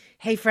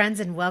Hey, friends,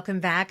 and welcome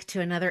back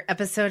to another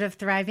episode of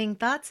Thriving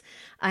Thoughts.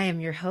 I am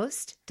your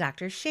host,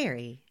 Dr.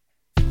 Sherry.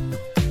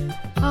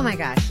 Oh my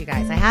gosh, you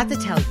guys, I have to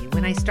tell you,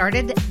 when I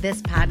started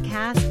this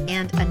podcast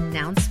and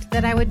announced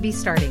that I would be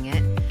starting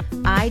it,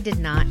 I did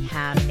not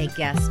have a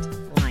guest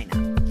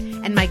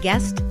lineup. And my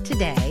guest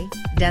today,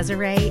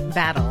 Desiree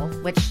Battle,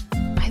 which,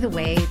 by the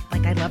way,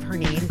 I love her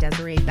name,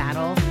 Desiree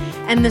Battle.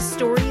 And the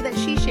story that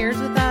she shares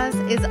with us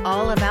is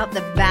all about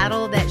the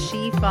battle that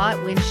she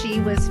fought when she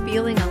was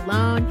feeling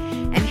alone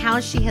and how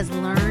she has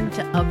learned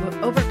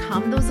to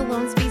overcome those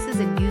alone spaces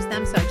and use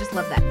them. So I just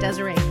love that,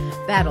 Desiree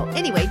Battle.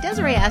 Anyway,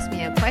 Desiree asked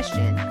me a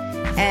question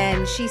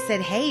and she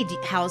said, hey,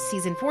 how's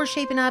season 4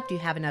 shaping up? Do you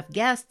have enough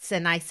guests?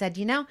 And I said,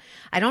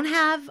 I don't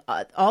have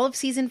all of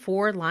season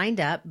 4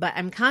 lined up, but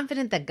I'm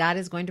confident that God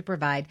is going to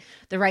provide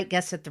the right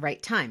guests at the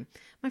right time.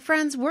 My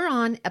friends, we're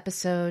on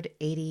episode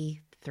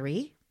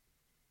 83.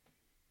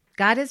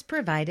 God has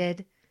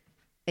provided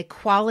a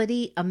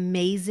quality,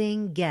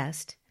 amazing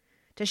guest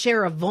to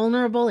share a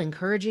vulnerable,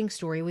 encouraging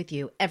story with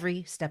you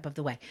every step of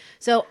the way.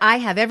 So I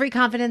have every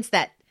confidence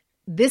that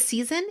this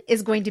season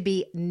is going to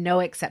be no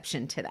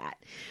exception to that.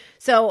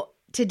 So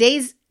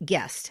today's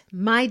guest,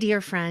 my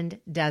dear friend,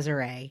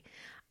 Desiree,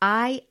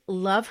 I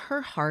love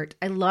her heart.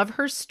 I love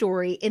her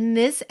story. In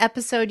this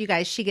episode, you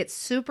guys, she gets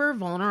super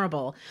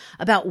vulnerable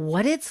about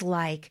what it's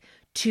like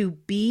to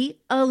be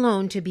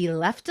alone, to be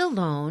left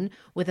alone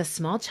with a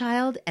small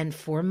child and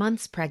 4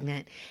 months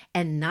pregnant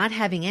and not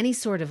having any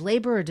sort of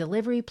labor or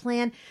delivery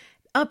plan,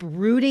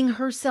 uprooting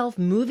herself,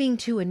 moving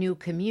to a new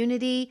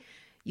community.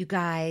 You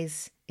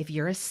guys, if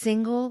you're a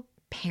single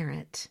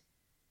parent,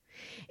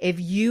 if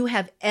you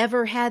have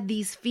ever had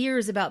these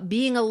fears about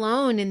being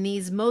alone in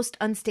these most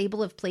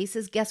unstable of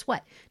places, guess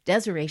what?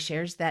 Desiree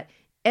shares that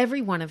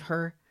every one of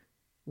her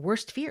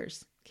worst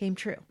fears came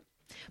true.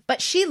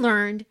 But she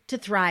learned to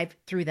thrive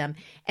through them.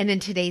 And in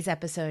today's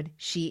episode,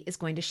 she is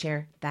going to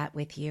share that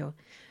with you.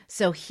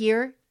 So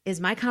here is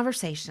my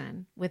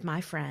conversation with my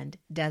friend,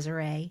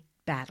 Desiree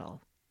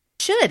Battle.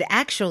 Should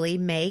actually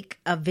make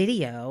a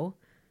video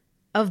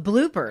of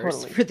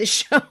bloopers for the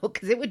show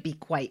because it would be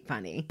quite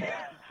funny.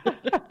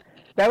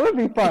 That would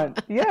be fun.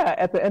 Yeah,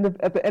 at the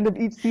end of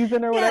each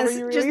season or whatever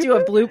you release. Just do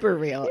a blooper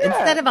reel. Yeah.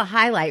 Instead of a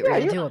highlight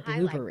reel, do a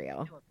blooper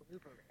reel.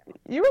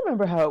 You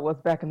remember how it was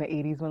back in the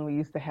 80s when we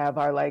used to have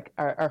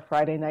our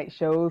Friday night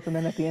shows, and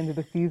then at the end of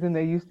the season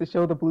they used to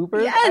show the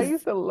bloopers? Yes. I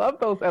used to love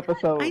those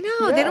episodes. I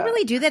know. Yeah. They don't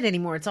really do that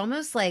anymore. It's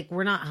almost like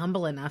we're not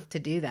humble enough to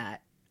do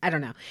that. I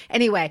don't know.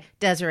 Anyway,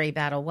 Desiree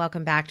Battle,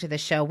 welcome back to the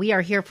show. We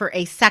are here for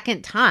a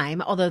second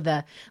time, although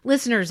the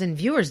listeners and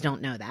viewers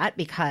don't know that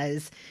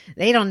because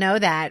they don't know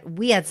that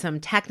we had some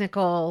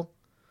technical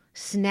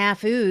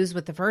snafus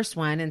with the first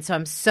one. And so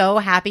I'm so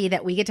happy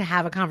that we get to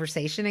have a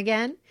conversation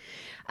again.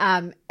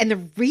 And the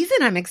reason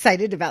I'm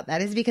excited about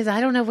that is because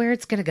I don't know where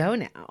it's going to go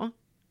now.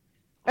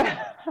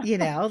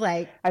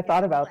 I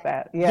thought about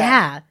that.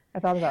 Yeah. I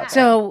thought about that.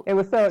 So it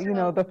was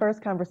the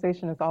first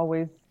conversation is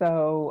always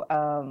so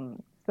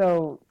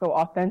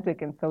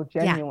authentic and so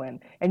genuine,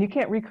 and you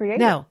can't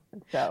recreate it.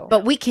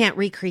 But we can't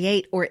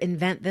recreate or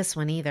invent this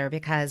one either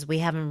because we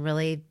haven't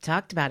really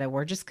talked about it.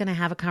 We're just going to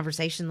have a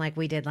conversation like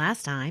we did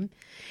last time.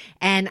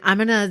 And I'm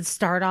going to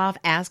start off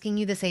asking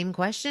you the same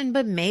question,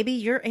 but maybe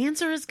your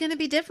answer is going to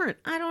be different.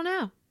 I don't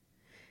know.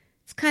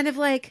 It's kind of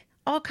like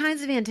all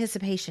kinds of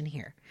anticipation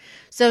here.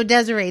 So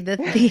Desiree, the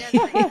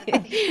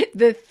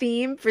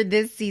theme for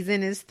this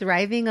season is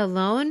thriving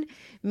alone,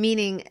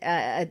 meaning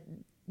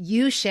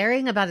you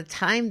sharing about a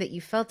time that you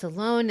felt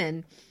alone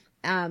and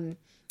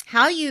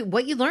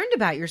what you learned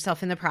about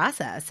yourself in the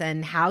process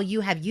and how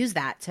you have used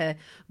that to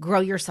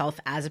grow yourself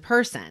as a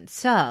person.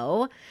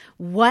 So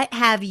what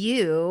have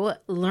you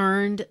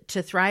learned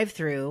to thrive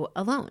through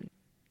alone?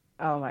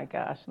 Oh my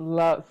gosh.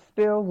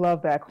 Still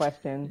love that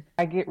question.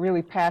 I get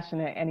really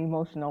passionate and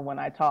emotional when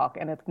I talk,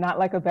 and it's not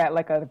like a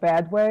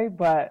bad way,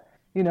 but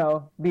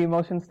the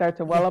emotions start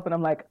to well up and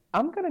I'm like,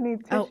 I'm going to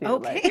need tissue. Oh,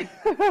 okay.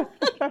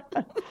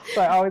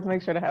 So I always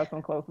make sure to have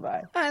some close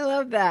by. I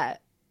love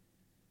that.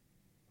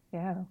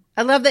 Yeah.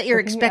 I love that you're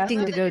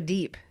expecting to go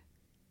deep.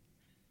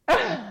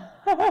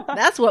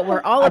 That's what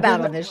we're all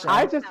about on this show.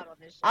 I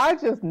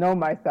just know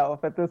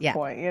myself at this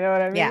point. You know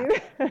what I mean?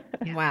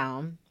 Yeah.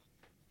 Wow.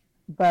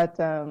 But,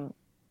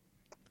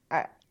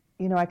 I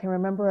can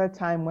remember a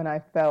time when I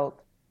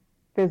felt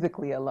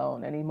physically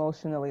alone and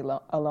emotionally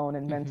alone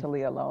and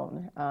mentally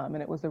alone.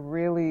 And it was a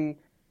really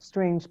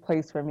strange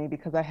place for me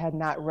because I had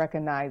not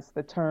recognized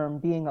the term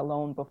being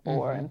alone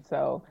before. And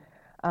so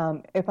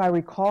if I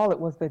recall, it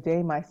was the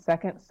day my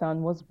second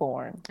son was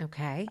born.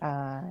 Okay.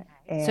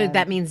 And so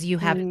that means you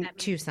have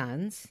 2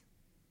 sons.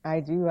 I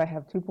do. I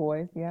have 2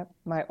 boys. Yep.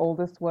 My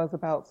oldest was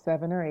about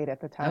 7 or 8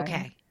 at the time.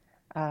 Okay.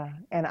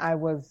 And I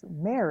was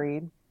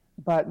married,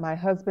 but my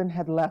husband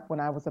had left when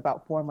I was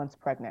about 4 months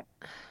pregnant.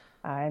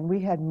 And we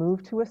had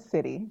moved to a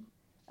city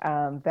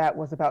that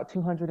was about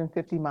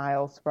 250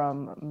 miles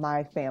from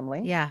my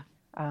family. Yeah.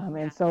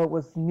 And so it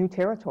was new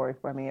territory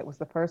for me. It was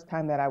the first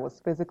time that I was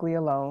physically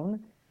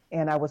alone.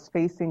 and I was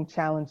facing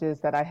challenges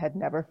that I had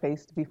never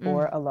faced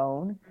before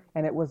alone.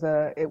 And it was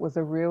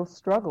a real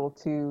struggle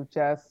to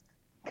just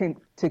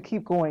to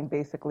keep going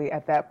basically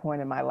at that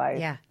point in my life,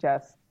 Yeah.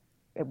 just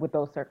with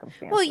those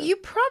circumstances. Well, you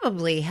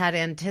probably had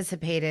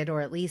anticipated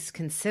or at least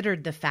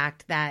considered the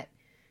fact that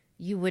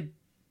you would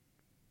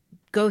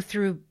go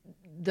through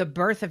the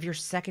birth of your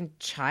second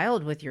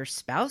child with your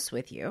spouse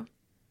with you.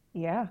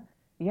 Yeah.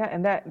 Yeah.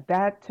 And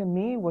that to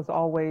me was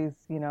always,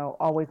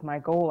 always my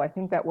goal. I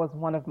think that was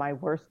one of my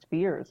worst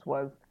fears,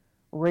 was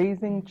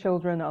raising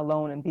children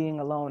alone and being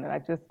alone. And I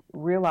just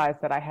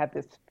realized that I had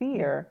this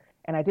fear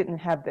and I didn't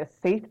have this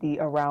safety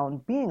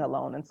around being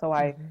alone. And so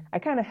I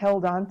kind of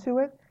held on to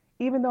it,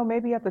 even though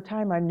maybe at the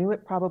time I knew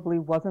it probably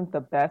wasn't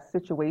the best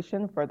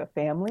situation for the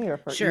family or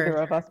for either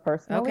of us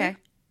personally. Okay.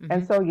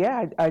 And so,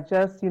 yeah, I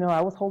just,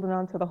 I was holding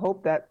on to the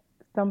hope that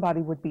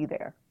somebody would be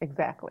there.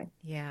 Exactly.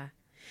 Yeah.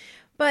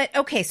 But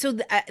okay, so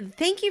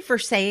thank you for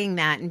saying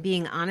that and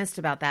being honest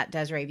about that,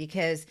 Desiree,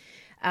 because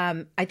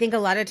I think a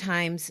lot of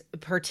times,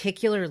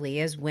 particularly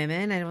as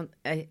women,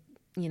 I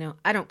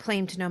don't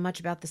claim to know much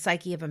about the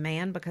psyche of a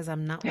man because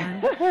I'm not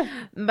one,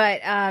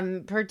 but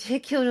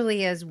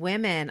particularly as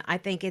women, I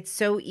think it's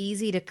so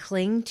easy to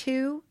cling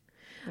to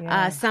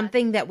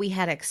something that we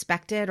had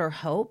expected or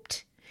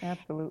hoped.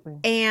 Absolutely.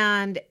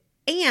 And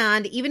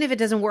even if it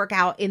doesn't work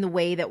out in the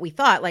way that we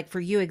thought, like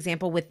for you,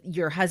 example, with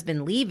your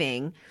husband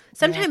leaving,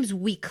 sometimes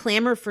we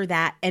clamor for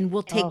that and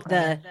we'll take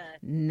the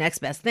next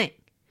best thing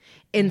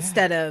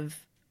instead of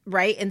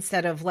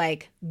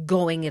like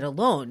going it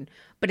alone.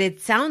 But it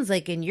sounds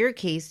like in your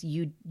case,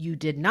 you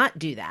did not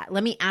do that.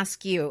 Let me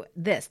ask you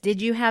this.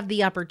 Did you have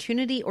the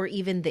opportunity or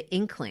even the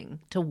inkling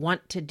to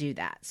want to do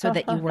that so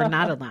that you were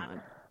not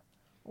alone?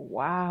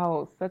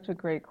 Wow. Such a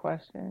great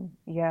question.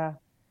 Yeah.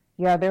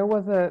 Yeah, there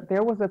was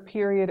a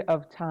period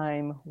of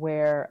time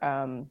where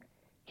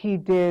he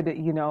did,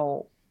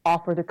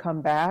 offer to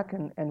come back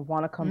and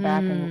want to come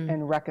back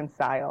and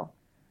reconcile.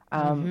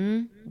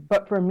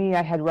 But for me,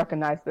 I had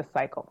recognized the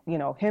cycle.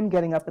 Him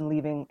getting up and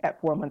leaving at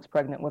 4 months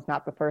pregnant was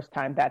not the first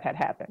time that had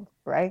happened,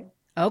 right?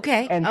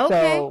 Okay. And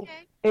so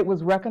it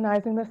was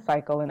recognizing the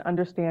cycle and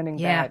understanding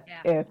that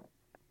if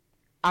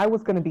I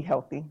was going to be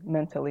healthy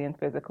mentally and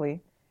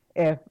physically,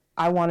 if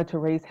I wanted to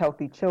raise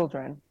healthy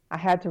children, I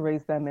had to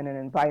raise them in an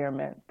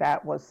environment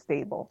that was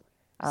stable.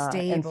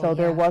 And so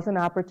there was an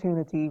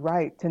opportunity,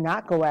 right, to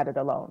not go at it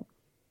alone.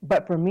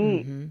 But for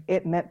me,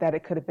 it meant that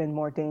it could have been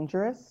more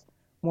dangerous,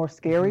 more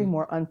scary,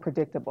 more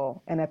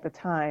unpredictable. And at the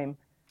time,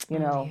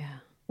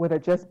 with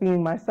it just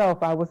being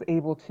myself, I was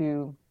able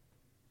to,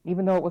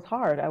 even though it was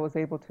hard, I was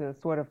able to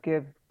sort of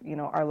give,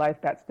 our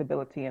life that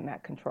stability and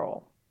that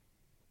control.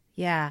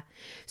 Yeah.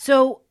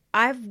 So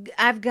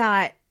I've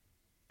got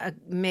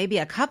maybe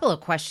a couple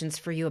of questions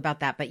for you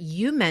about that, but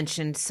you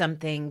mentioned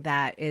something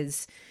that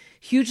is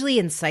hugely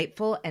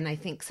insightful and I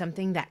think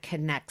something that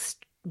connects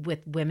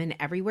with women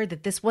everywhere,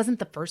 that this wasn't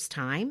the first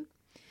time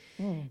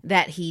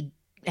that he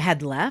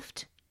had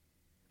left,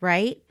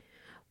 right?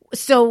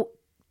 So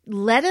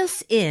let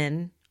us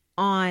in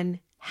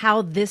on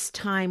how this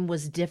time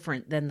was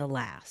different than the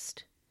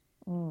last.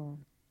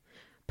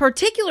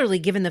 Particularly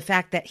given the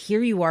fact that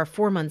here you are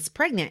 4 months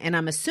pregnant, and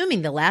I'm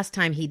assuming the last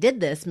time he did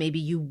this, maybe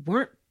you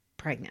weren't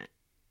pregnant.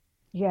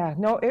 Yeah,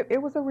 no,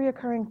 it was a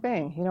reoccurring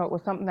thing. It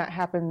was something that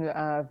happened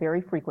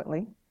very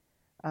frequently.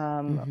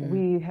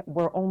 We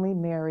were only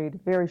married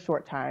very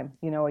short time,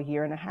 a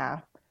year and a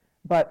half.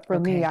 But for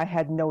me, I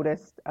had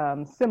noticed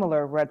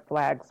similar red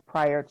flags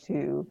prior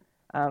to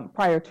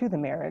the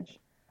marriage.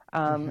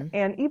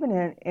 And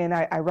even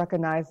I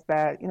recognized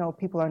that,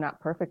 people are not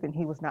perfect and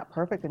he was not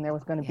perfect and there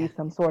was going to be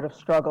some sort of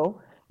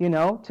struggle,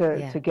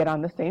 to get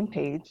on the same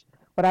page.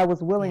 But I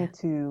was willing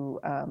to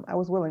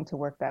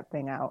work that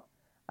thing out.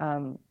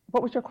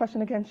 What was your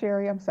question again,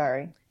 Sherry? I'm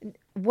sorry.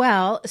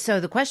 Well,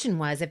 so the question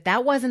was, if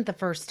that wasn't the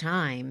first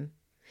time,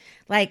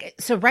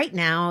 so right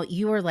now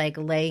you are like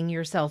laying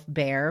yourself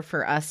bare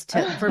for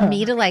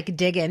me to like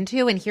dig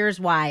into. And here's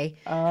why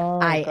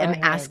I am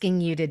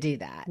asking you to do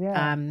that.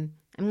 Yeah.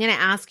 I'm going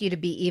to ask you to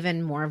be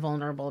even more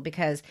vulnerable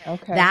because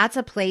that's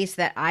a place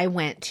that I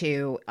went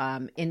to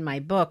in my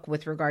book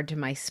with regard to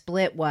my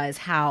split, was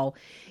how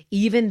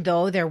even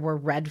though there were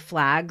red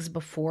flags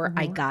before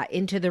I got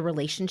into the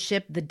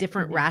relationship, the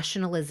different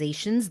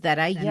rationalizations that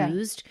I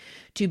used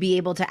to be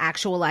able to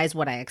actualize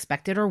what I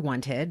expected or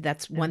wanted,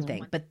 that's one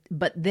thing.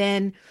 But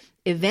then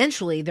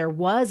eventually there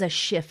was a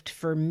shift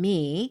for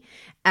me,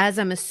 as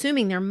I'm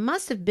assuming there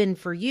must have been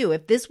for you,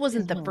 if this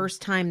wasn't the first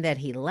time that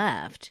he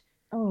left.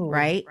 Oh,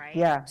 right?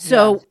 Yeah.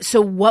 So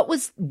what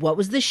was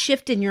the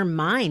shift in your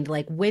mind?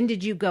 Like, when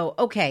did you go,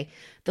 okay,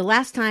 the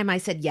last time I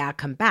said, yeah,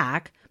 come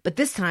back, but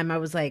this time I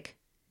was like,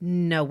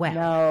 no way.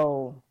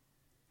 No.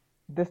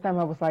 This time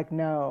I was like,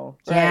 no.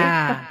 Right?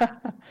 Yeah.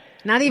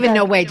 Not even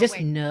no way, just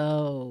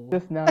no.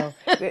 Just no.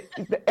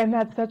 And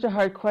that's such a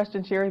hard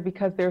question, Sherry,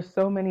 because there's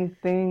so many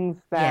things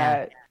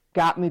that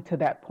got me to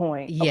that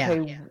point. Yeah.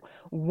 Okay.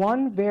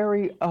 One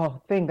very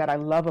thing that I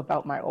love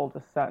about my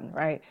oldest son,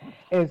 right,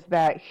 is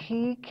that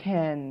he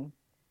can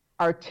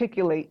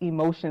articulate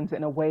emotions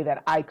in a way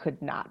that I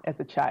could not as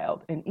a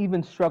child and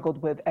even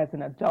struggled with as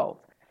an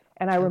adult.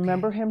 And I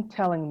remember him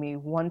telling me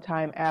one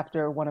time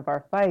after one of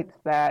our fights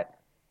that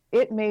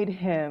it made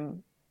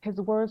him, his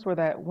words were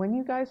that when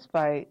you guys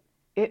fight,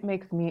 it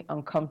makes me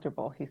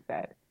uncomfortable, he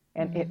said,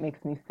 and it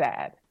makes me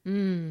sad.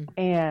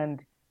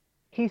 And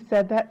he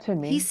said that to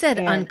me. He said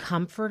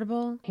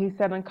uncomfortable? He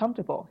said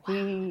uncomfortable.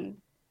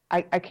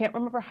 I can't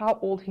remember how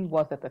old he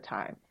was at the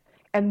time.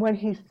 And when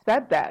he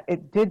said that,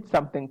 it did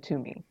something to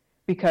me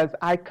because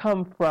I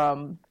come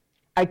from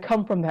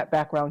that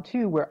background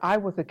too, where I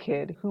was a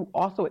kid who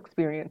also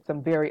experienced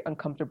some very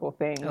uncomfortable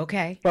things.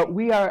 Okay. But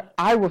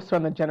I was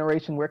from the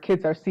generation where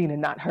kids are seen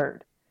and not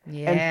heard.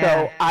 Yeah. And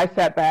so I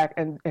sat back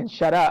and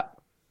shut up.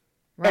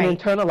 Right. And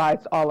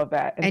internalized all of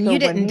that. And so you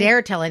didn't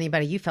dare tell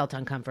anybody you felt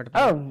uncomfortable.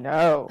 Oh,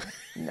 no.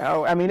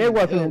 I mean, it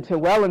wasn't until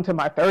well into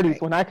my 30s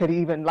when I could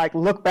even like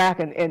look back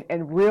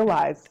and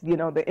realize,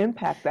 the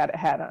impact that it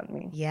had on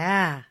me.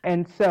 Yeah.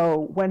 And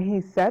so when he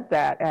said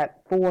that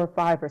at 4,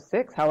 5, or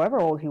 6,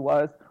 however old he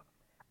was,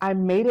 I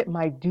made it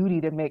my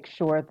duty to make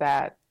sure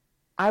that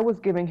I was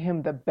giving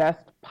him the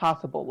best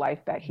possible life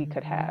that he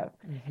could have.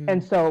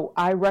 And so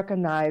I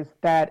recognized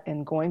that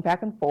in going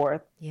back and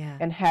forth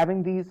and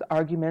having these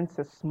arguments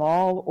as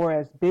small or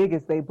as big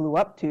as they blew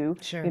up to,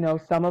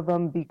 some of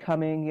them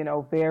becoming,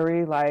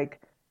 very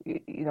like,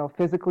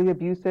 physically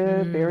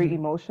abusive, very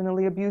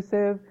emotionally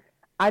abusive.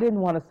 I didn't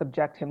want to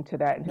subject him to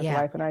that in his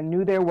life. And I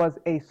knew there was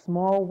a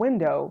small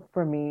window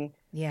for me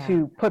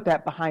to put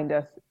that behind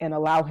us and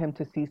allow him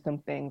to see some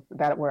things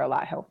that were a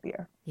lot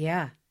healthier.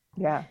 Yeah.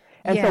 Yeah.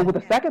 And so with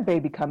the second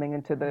baby coming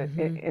into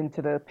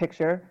the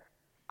picture,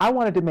 I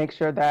wanted to make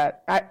sure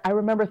that I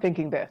remember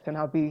thinking this, and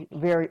I'll be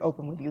very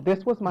open with you.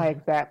 This was my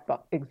exact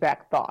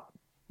thought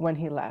when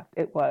he left.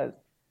 It was,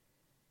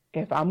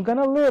 if I'm going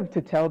to live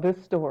to tell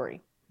this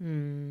story,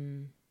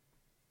 I'm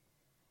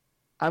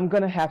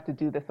going to have to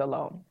do this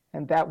alone.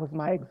 And that was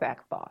my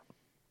exact thought.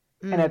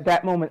 And at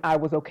that moment, I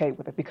was okay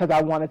with it because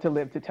I wanted to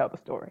live to tell the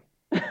story.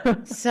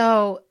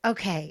 So,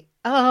 okay.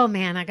 Oh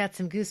man, I got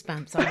some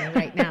goosebumps on me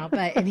right now,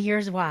 and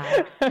here's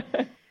why.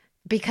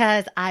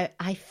 Because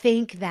I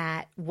think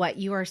that what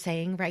you are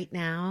saying right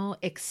now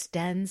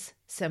extends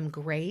some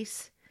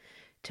grace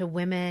to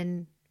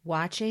women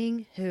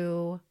watching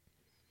who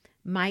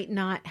might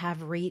not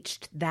have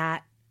reached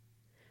that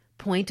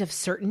point of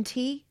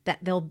certainty that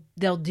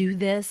they'll do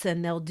this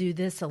and they'll do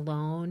this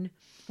alone.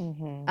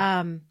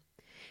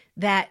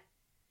 That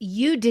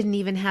you didn't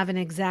even have an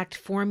exact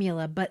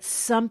formula, but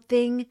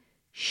something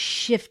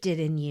shifted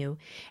in you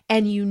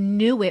and you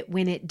knew it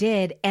when it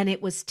did, and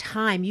it was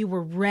time. You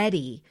were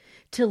ready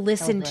to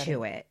listen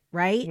to it,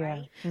 right?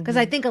 Yeah. Because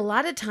I think a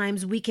lot of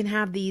times we can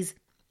have these,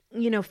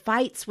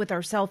 fights with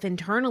ourselves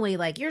internally,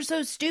 like, you're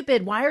so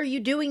stupid. Why are you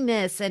doing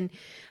this? And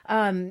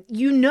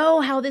you know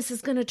how this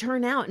is going to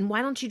turn out. And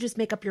why don't you just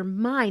make up your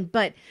mind?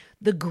 But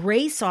the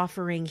grace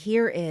offering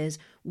here is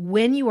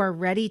when you are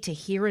ready to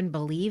hear and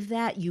believe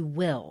that, you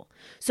will.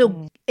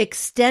 So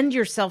extend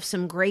yourself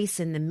some grace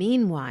in the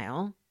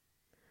meanwhile,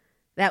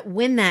 that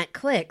when that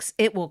clicks,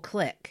 it will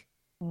click.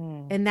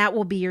 And that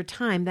will be your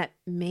time that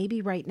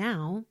maybe right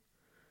now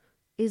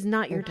is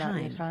not your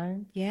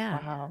time. Yeah.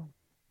 Wow.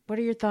 What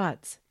are your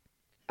thoughts?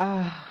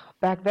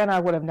 Back then I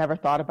would have never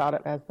thought about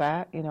it as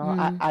that.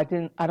 I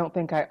don't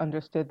think I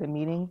understood the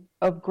meaning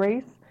of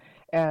grace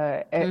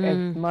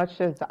as much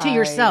as to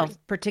yourself,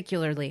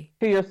 particularly.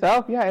 To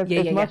yourself, yeah.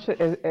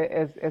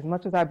 As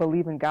much as I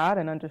believe in God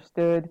and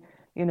understood,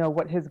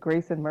 what his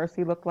grace and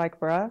mercy looked like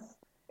for us,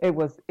 it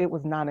was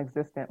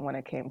non-existent when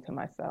it came to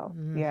myself.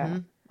 Yeah.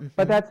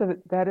 But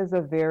that is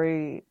a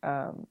very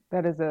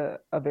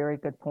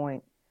good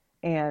point.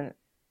 And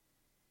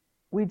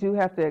we do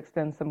have to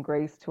extend some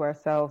grace to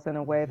ourselves in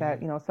a way that,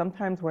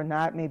 sometimes we're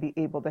not maybe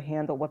able to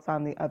handle what's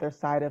on the other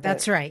side of it.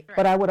 That's right.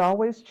 But I would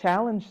always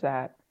challenge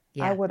that.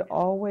 Yeah. I would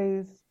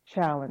always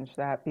challenge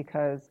that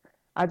because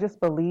I just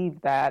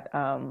believe that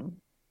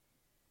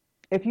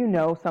if you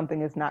know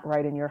something is not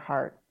right in your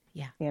heart,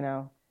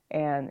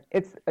 and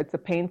it's a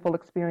painful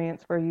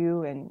experience for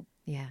you, and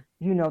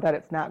you know that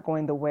it's not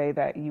going the way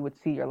that you would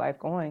see your life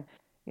going,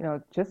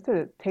 just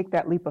to take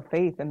that leap of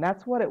faith. And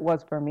that's what it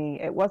was for me.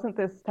 It wasn't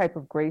this type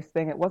of grace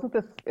thing. It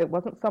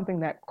wasn't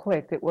something that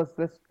clicked. It was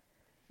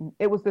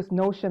this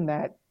notion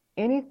that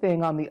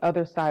anything on the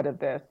other side of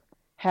this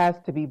has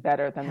to be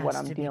better than what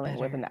I'm dealing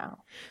with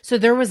now. So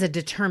there was a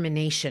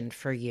determination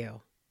for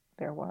you.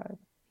 There was.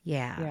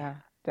 Yeah. Yeah,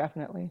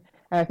 definitely.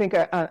 And I think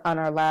on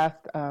our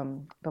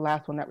the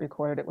last one that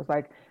recorded, it was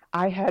like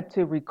I had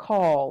to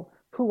recall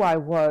who I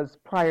was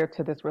prior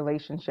to this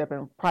relationship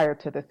and prior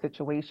to this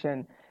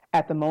situation.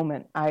 At the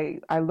moment, I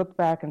looked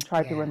back and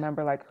tried to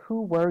remember, like,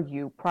 who were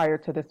you prior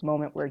to this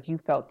moment where you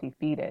felt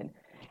defeated?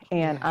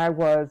 And I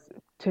was,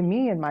 to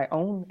me, in my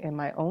own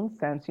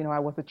sense, I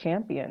was a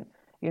champion.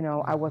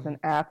 I was an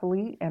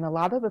athlete, and a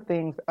lot of the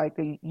things like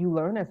you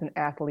learn as an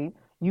athlete,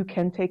 you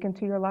can take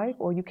into your life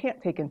or you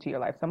can't take into your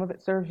life. Some of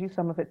it serves you,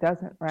 some of it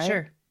doesn't, right?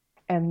 Sure.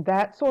 And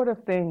that sort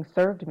of thing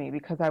served me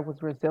because I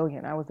was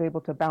resilient. I was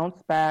able to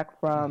bounce back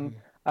from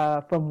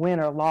from win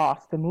or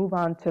loss, to move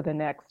on to the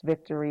next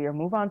victory or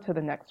move on to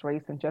the next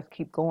race and just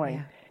keep going.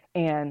 Yeah.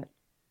 And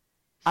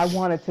I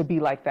wanted to be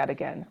like that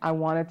again. I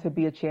wanted to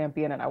be a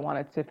champion, and I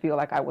wanted to feel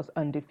like I was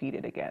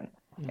undefeated again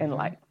in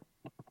life.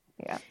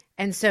 Yeah.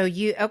 And so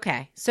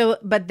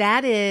but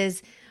that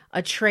is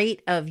a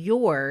trait of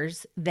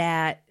yours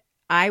that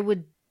I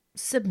would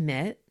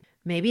submit,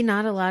 maybe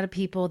not a lot of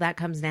people that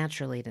comes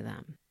naturally to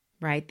them,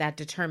 right? That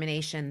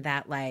determination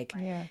that like,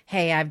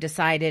 hey, I've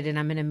decided and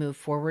I'm going to move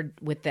forward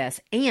with this.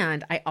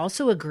 And I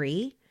also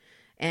agree,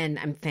 and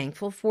I'm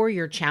thankful for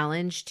your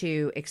challenge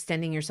to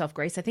extending yourself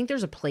grace. I think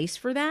there's a place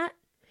for that.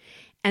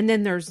 And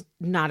then there's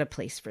not a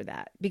place for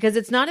that, because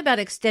it's not about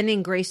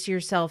extending grace to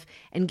yourself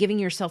and giving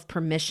yourself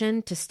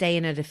permission to stay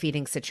in a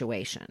defeating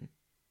situation.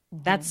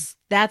 That's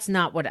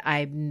not what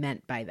I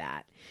meant by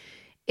that.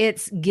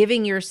 It's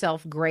giving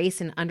yourself grace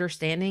and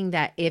understanding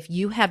that if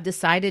you have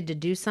decided to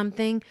do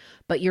something,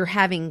 but you're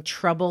having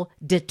trouble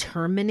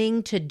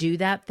determining to do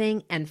that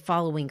thing and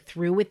following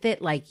through with it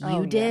like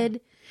you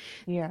did,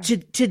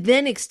 to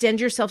then extend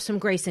yourself some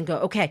grace and go,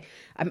 okay,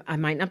 I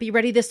might not be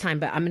ready this time,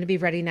 but I'm going to be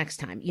ready next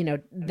time. You know,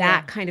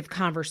 that kind of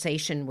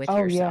conversation with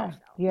yourself.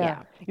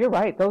 Yeah. You're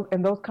right.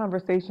 Those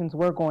conversations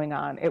were going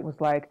on. It was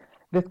like,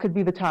 this could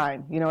be the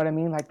time. You know what I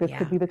mean? Like, this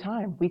could be the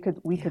time. We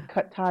could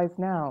cut ties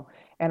now.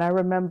 And I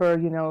remember,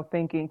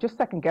 thinking, just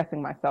second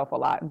guessing myself a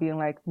lot and being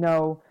like,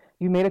 no,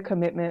 you made a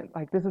commitment.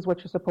 Like, this is what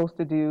you're supposed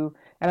to do.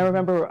 And I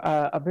remember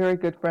a very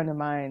good friend of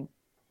mine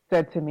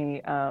said to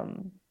me,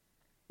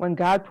 when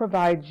God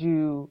provides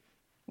you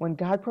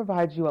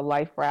a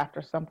life raft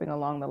or something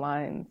along the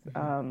lines,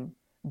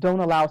 don't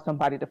allow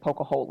somebody to poke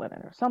a hole in it,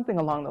 or something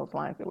along those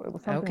lines. It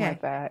was something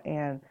like that.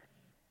 And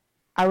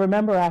I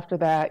remember after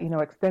that,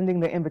 extending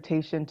the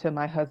invitation to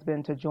my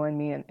husband to join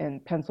me in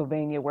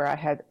Pennsylvania, where I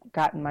had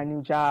gotten my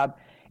new job.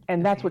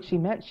 And that's what she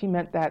meant. She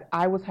meant that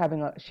I was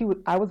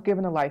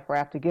given a life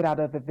raft to get out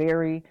of a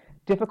very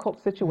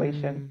difficult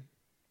situation.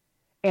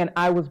 And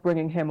I was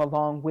bringing him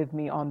along with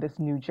me on this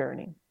new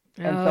journey.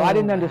 And so I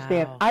didn't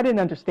understand. I didn't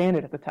understand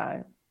it at the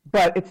time,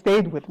 but it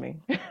stayed with me.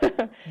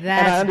 And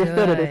I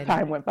understood it as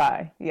time went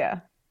by. Yeah.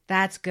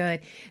 That's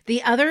good.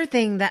 The other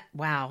thing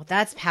wow,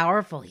 that's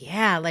powerful.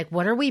 Yeah. Like,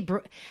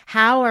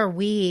 how are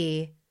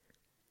we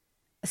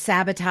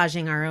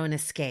sabotaging our own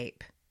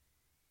escape?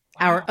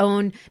 Wow. Our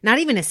own, not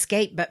even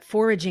escape, but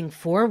foraging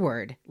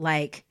forward.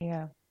 Like,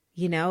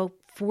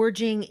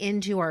 forging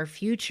into our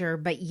future,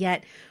 but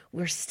yet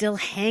we're still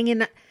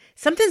hanging.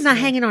 Something's not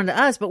hanging on to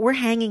us, but we're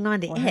hanging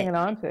on to it. We're hanging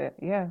on to it.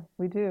 Yeah,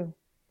 we do.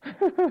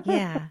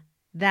 Yeah,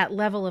 that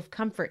level of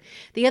comfort.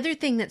 The other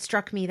thing that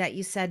struck me that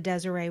you said,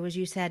 Desiree, was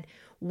you said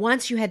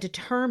once you had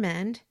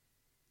determined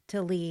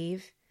to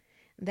leave,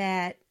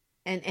 that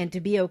and to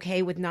be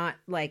okay with not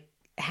like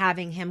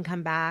having him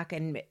come back,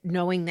 and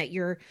knowing that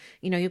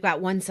you've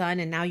got one son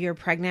and now you're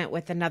pregnant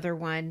with another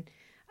one,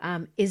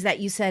 is that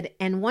you said,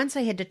 and once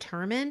I had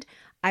determined,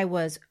 I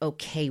was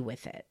okay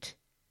with it.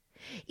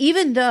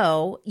 Even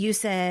though you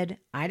said,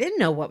 I didn't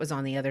know what was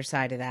on the other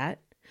side of that,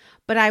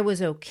 but I was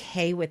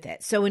okay with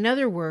it. So in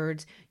other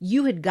words,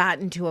 you had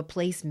gotten to a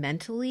place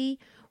mentally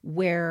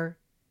where,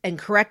 and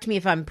correct me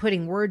if I'm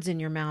putting words in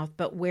your mouth,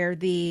 but where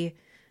the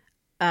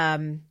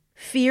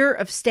fear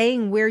of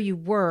staying where you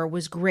were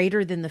was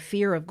greater than the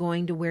fear of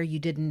going to where you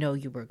didn't know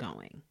you were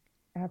going.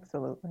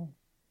 Absolutely.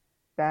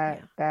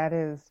 That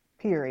is,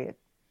 period.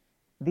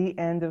 The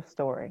end of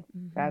story.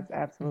 That's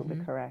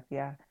absolutely correct.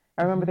 Yeah.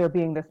 I remember there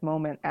being this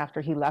moment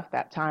after he left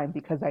that time,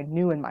 because I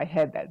knew in my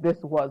head that this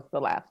was the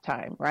last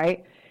time,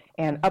 right?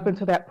 And up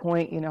until that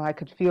point, I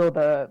could feel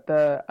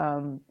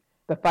the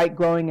fight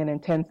growing in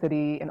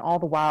intensity, and all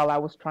the while I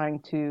was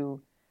trying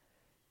to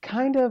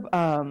kind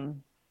of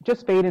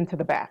just fade into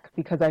the back,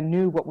 because I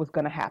knew what was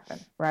going to happen,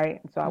 right?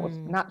 And so I was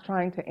not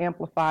trying to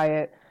amplify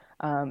it,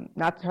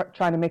 not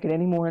trying to make it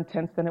any more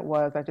intense than it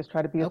was. I just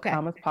tried to be as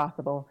calm as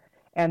possible.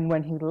 And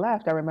when he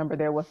left, I remember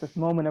there was this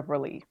moment of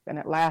relief, and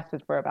it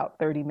lasted for about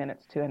 30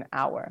 minutes to an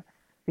hour,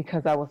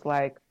 because I was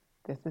like,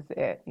 this is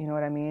it. You know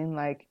what I mean?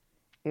 Like,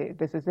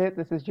 this is it.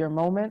 This is your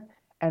moment.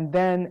 And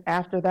then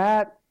after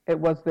that, it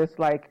was this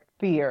like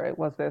fear. It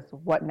was this,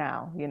 what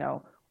now?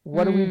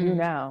 What do we do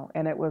now?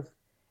 And it was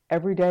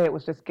every day, it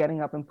was just getting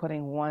up and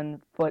putting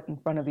one foot in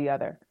front of the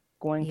other,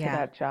 going to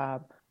that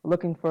job,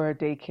 looking for a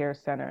daycare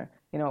center,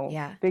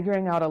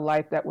 figuring out a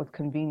life that was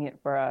convenient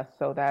for us,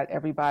 so that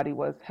everybody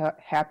was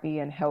happy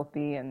and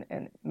healthy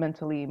and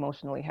mentally,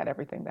 emotionally had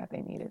everything that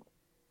they needed.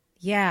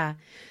 Yeah.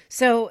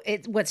 So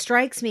what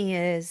strikes me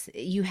is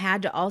you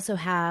had to also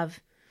have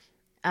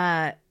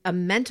a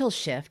mental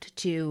shift,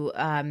 to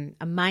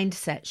a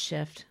mindset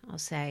shift, I'll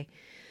say,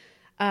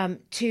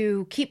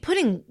 to keep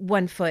putting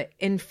one foot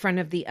in front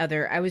of the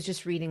other. I was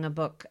just reading a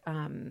book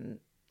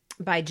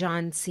by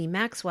John C.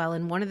 Maxwell,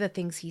 and one of the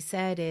things he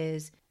said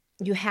is,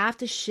 you have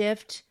to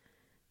shift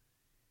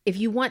if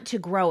you want to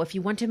grow, if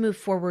you want to move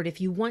forward, if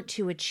you want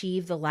to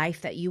achieve the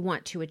life that you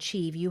want to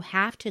achieve, you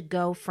have to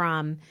go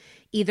from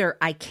either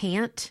I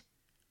can't,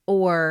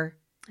 or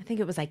I think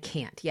it was I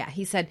can't. Yeah.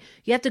 He said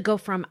you have to go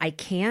from I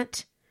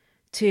can't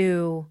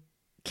to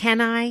can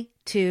I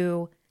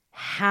to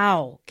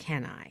how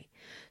can I?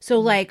 So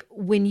like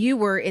when you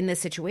were in this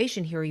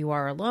situation, here you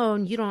are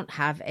alone, you don't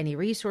have any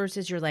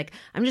resources. You're like,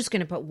 I'm just going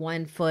to put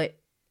one foot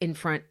in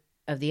front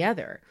of the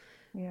other.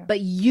 Yeah. But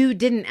you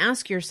didn't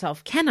ask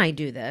yourself, can I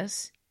do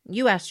this?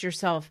 You asked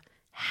yourself,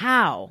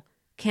 how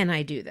can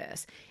I do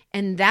this?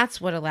 And that's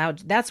what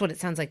it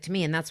sounds like to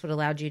me. And that's what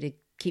allowed you to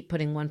keep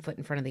putting one foot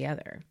in front of the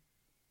other.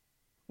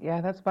 Yeah,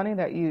 that's funny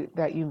that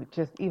you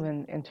just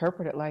even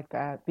interpret it like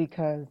that,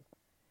 because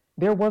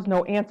there was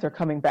no answer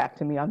coming back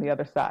to me on the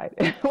other side.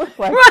 It was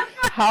like,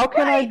 how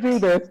can I do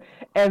this?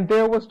 And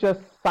there was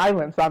just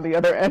silence on the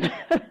other end.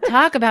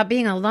 Talk about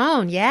being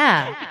alone.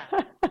 Yeah.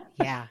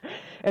 Yeah.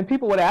 And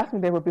people would ask me,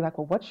 they would be like,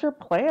 well, what's your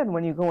plan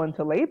when you go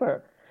into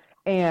labor?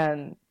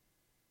 And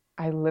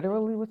I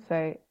literally would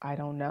say, I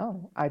don't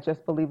know. I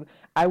just believe,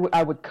 I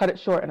would cut it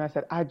short and I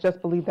said, I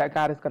just believe that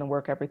God is going to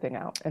work everything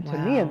out. And to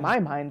me, in my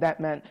mind, that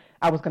meant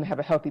I was going to have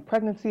a healthy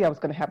pregnancy. I was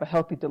going to have a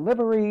healthy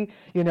delivery.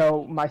 You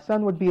know, my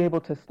son would be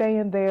able to stay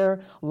in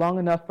there long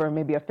enough for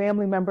maybe a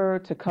family member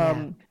to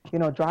come, you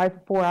know, drive for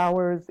 4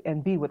 hours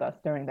and be with us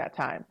during that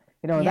time.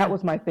 You know, and that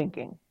was my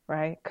thinking,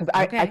 right? Because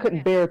I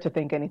couldn't bear to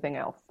think anything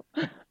else.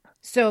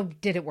 So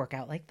did it work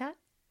out like that?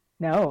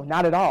 No,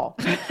 not at all.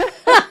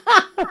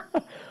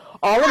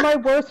 All of my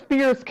worst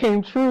fears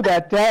came true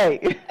that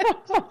day.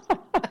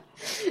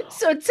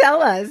 So tell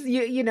us,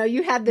 you know,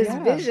 you had this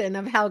vision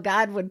of how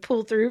God would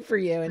pull through for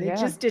you, and it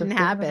just didn't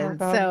happen.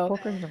 So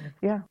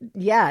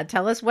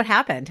tell us what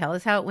happened. Tell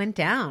us how it went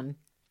down.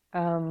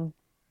 So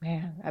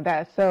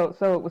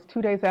it was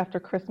 2 days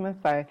after Christmas.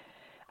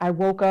 I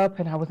woke up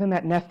and I was in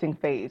that nesting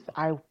phase.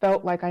 I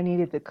felt like I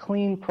needed to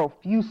clean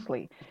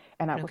profusely,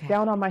 and I was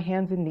down on my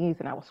hands and knees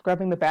and I was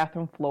scrubbing the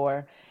bathroom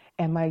floor.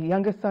 And my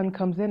youngest son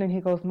comes in and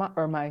he goes,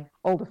 or my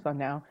oldest son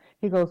now,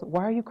 he goes,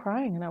 why are you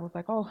crying? And I was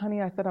like, oh,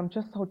 honey, I said, I'm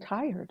just so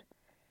tired.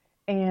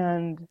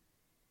 And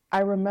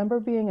I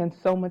remember being in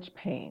so much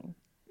pain.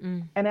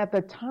 And at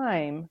the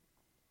time,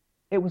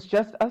 it was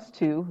just us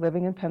two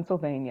living in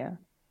Pennsylvania.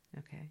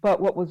 Okay. But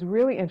what was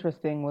really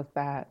interesting was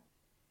that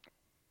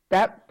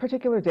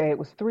particular day, it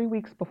was 3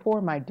 weeks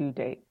before my due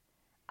date,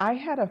 I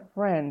had a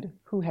friend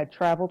who had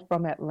traveled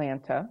from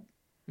Atlanta,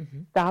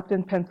 stopped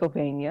in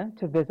Pennsylvania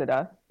to visit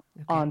us,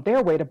 on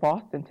their way to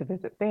Boston to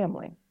visit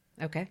family.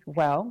 Okay.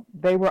 Well,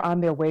 they were on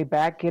their way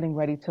back getting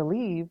ready to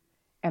leave,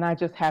 and I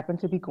just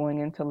happened to be going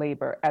into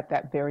labor at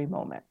that very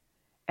moment.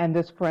 And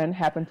this friend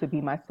happened to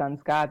be my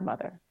son's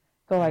godmother.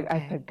 So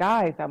I said,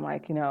 guys, I'm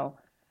like, you know,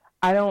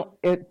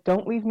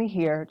 don't leave me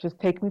here. Just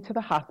take me to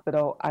the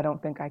hospital. I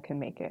don't think I can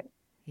make it.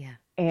 Yeah.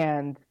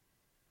 And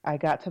I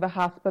got to the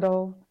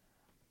hospital,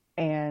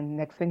 and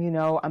next thing you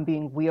know, I'm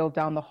being wheeled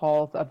down the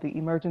halls of the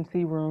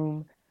emergency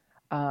room.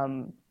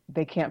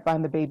 They can't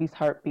find the baby's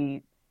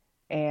heartbeat,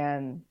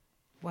 and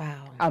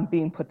I'm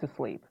being put to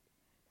sleep.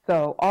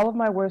 So all of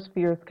my worst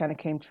fears kind of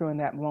came true in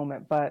that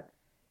moment, but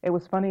it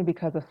was funny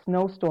because a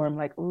snowstorm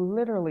like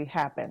literally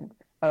happened.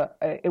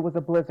 It was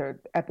a blizzard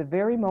at the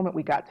very moment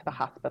we got to the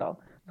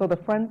hospital. So the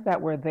friends that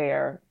were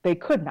there, they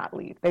could not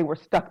leave. They were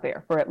stuck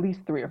there for at least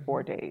 3 or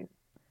 4 days.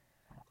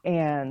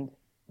 And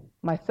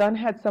my son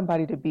had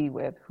somebody to be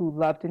with who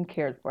loved and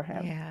cared for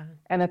him. Yeah.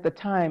 And at the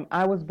time,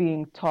 I was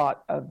being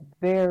taught a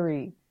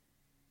very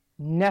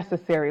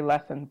necessary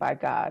lesson by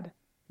God.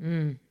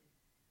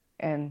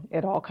 And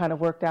it all kind of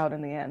worked out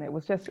in the end. It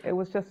was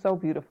just so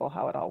beautiful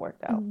how it all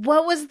worked out.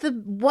 What was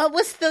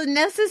the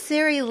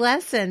necessary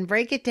lesson?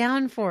 Break it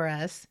down for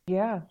us.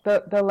 Yeah,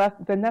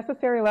 the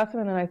necessary lesson,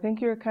 and I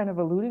think you're kind of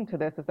alluding to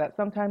this, is that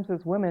sometimes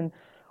as women,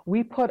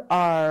 we put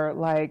our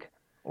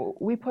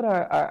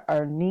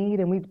need,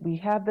 and we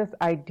have this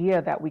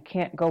idea that we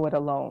can't go it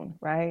alone,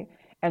 right?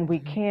 And we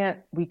can't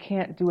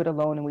do it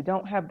alone, and we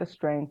don't have the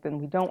strength, and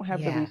we don't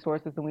have the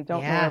resources, and we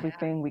don't know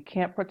everything. We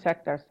can't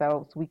protect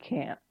ourselves. We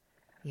can't.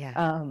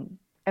 Yeah.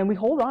 And we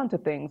hold on to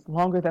things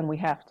longer than we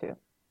have to.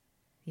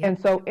 Yeah. And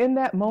so in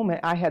that moment,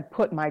 I had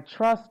put my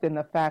trust in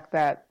the fact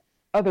that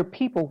other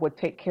people would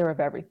take care of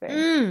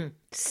everything.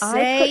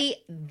 Say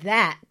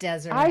that,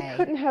 Desiree. I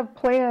couldn't have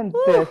planned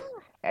this.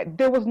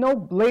 There was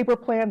no labor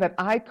plan that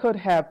I could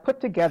have put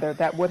together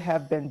that would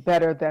have been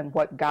better than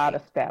what God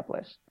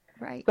established.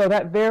 Right. So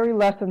that very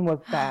lesson was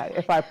that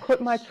if I put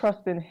my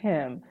trust in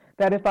Him,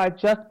 that if I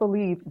just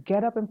believe,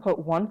 get up and put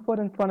one foot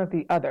in front of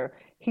the other,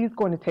 He's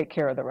going to take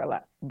care of the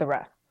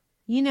rest.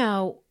 You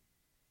know,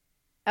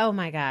 oh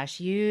my gosh,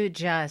 you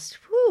just,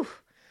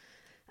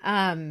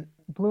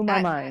 blew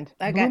my mind.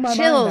 I got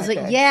chills.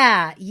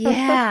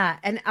 Yeah.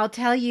 And I'll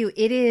tell you,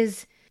 it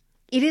is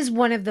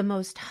one of the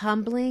most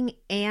humbling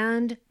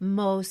and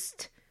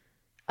most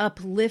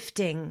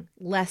uplifting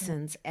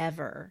lessons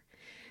ever.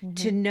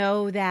 To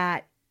know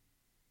that,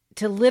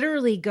 to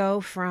literally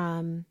go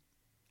from,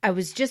 I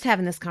was just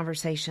having this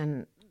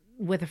conversation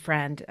with a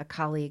friend, a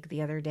colleague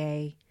the other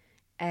day,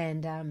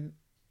 and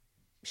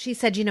she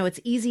said, you know, it's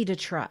easy to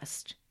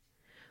trust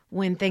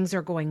when things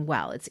are going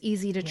well. It's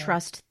easy to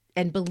trust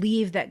and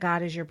believe that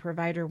God is your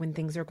provider when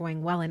things are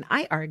going well. And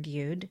I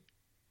argued,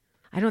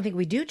 I don't think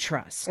we do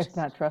trust it's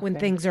not trusting when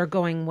things are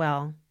going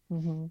well.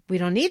 We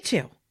don't need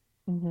to.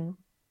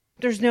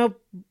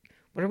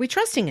 what are we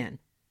trusting in,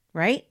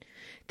 right?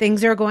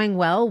 Things are going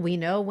well. We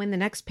know when the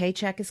next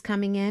paycheck is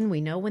coming in.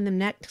 We know when the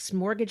next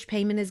mortgage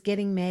payment is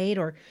getting made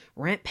or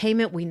rent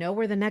payment. We know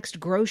where the next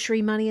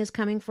grocery money is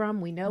coming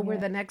from. We know where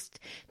the next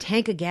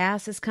tank of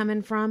gas is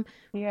coming from.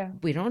 Yeah.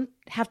 We don't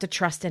have to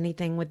trust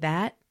anything with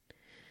that,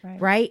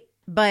 right?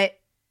 But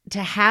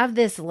to have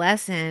this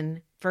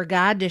lesson for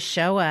God to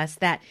show us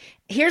that,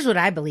 here's what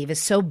I believe is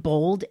so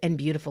bold and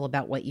beautiful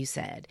about what you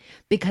said,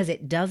 because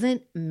it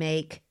doesn't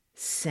make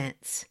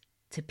sense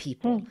to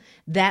people.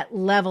 That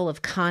level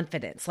of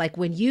confidence. Like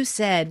when you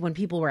said, when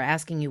people were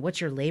asking you, what's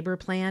your labor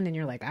plan? And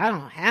you're like, I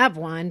don't have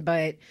one,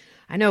 but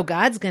I know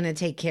God's going to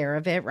take care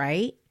of it,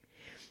 right?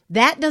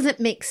 That doesn't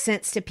make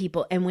sense to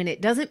people. And when it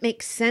doesn't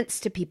make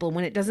sense to people,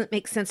 when it doesn't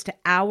make sense to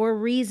our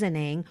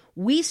reasoning,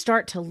 we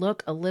start to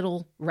look a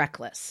little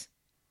reckless.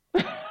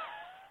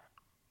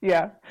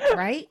 Yeah.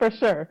 Right? For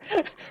sure.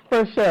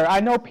 For sure.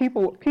 I know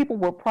people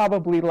were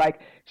probably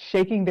like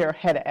shaking their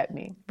head at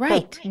me.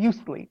 Right.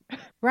 Profusely.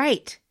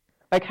 Right.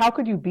 Like, how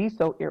could you be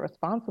so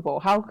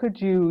irresponsible? How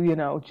could you,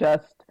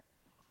 just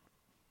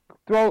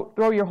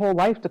throw your whole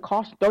life to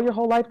caution, throw your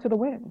whole life to the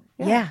wind?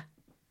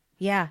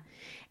 Yeah.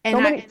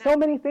 And so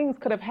many things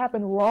could have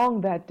happened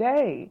wrong that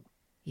day.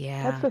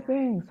 Yeah. That's the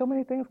thing. So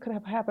many things could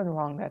have happened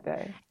wrong that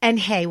day. And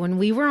hey, when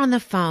we were on the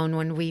phone,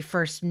 when we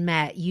first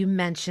met, you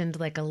mentioned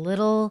like a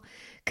little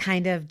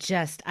kind of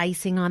just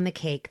icing on the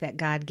cake that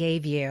God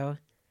gave you.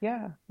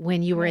 Yeah.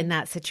 When you were in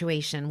that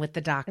situation with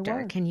the doctor.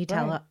 Was, Can you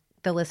tell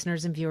the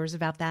listeners and viewers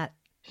about that?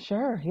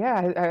 Sure.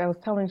 Yeah. I was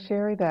telling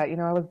Sherry that,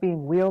 I was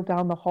being wheeled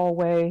down the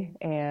hallway,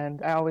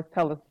 and I always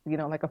tell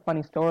like a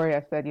funny story.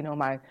 I said,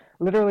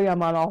 literally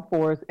I'm on all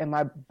fours and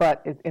my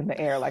butt is in the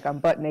air. Like I'm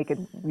butt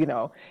naked,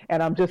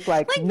 and I'm just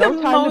like no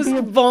the time most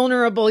to be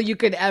vulnerable you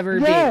could ever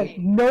be.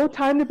 No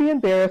time to be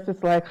embarrassed.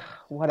 It's like,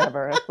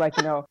 whatever. It's like,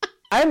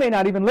 I may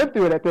not even live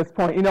through it at this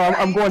point.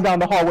 I'm going down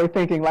the hallway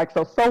thinking like,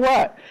 so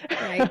what?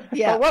 Right.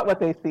 Yeah. So what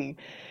they see?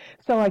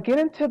 So I get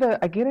into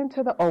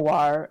the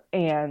OR,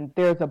 and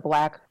there's a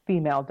Black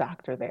female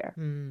doctor there.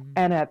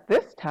 And at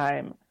this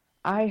time,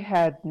 I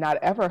had not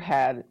ever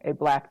had a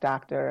Black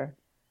doctor,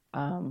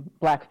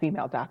 Black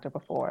female doctor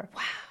before.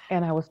 Wow.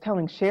 And I was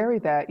telling Sherry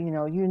that,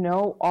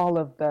 all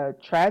of the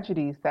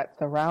tragedies that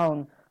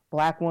surround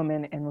Black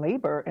women in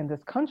labor in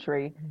this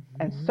country.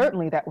 And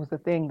certainly that was the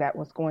thing that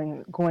was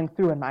going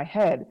through in my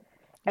head.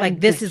 And like,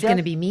 this is going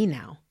to be me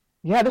now.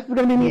 Yeah, this is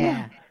going to be me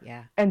now.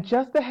 Yeah. And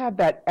just to have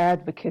that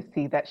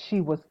advocacy that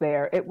she was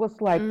there, it was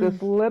like this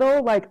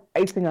little like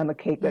icing on the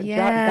cake that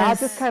God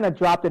just kind of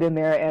dropped it in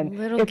there. And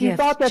if you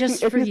thought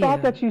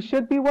that you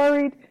should be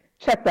worried,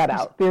 check that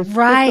out. There's just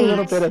a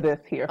little bit of this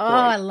here.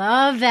 I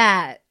love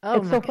that.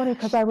 It's so funny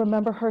because I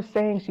remember her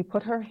saying, she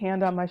put her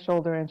hand on my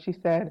shoulder and she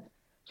said,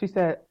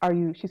 are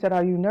you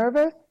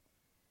nervous?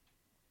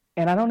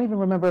 And I don't even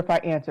remember if I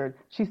answered.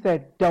 She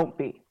said, don't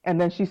be. And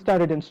then she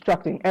started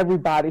instructing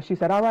everybody. She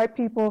said, all right,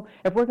 people,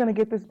 if we're going to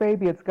get this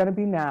baby, it's going to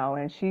be now.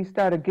 And she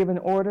started giving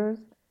orders.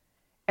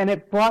 And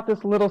it brought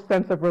this little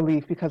sense of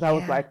relief because I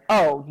was like,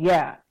 oh,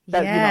 yeah.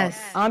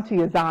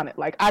 Auntie is on it.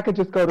 Like, I could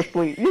just go to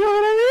sleep. You know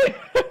what I mean?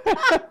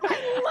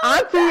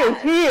 Auntie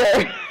is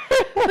here.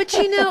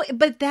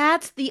 But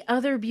that's the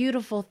other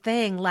beautiful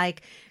thing.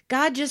 Like,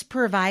 God just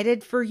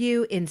provided for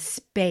you in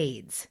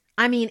spades.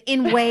 I mean,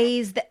 in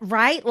ways that,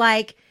 right?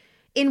 Like,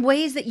 in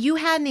ways that you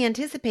hadn't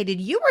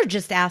anticipated. You were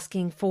just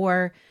asking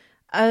for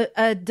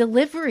a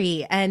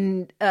delivery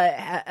and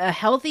a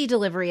healthy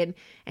delivery.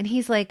 And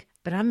he's like,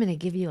 but I'm going to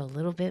give you a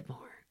little bit more.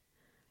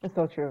 It's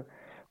so true.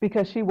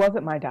 Because she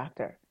wasn't my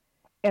doctor.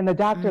 And the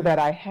doctor that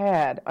I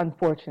had,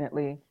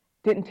 unfortunately,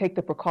 didn't take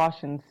the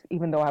precautions,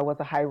 even though I was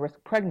a high-risk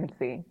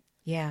pregnancy,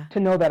 to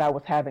know that I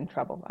was having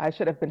trouble. I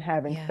should have been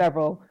having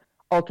several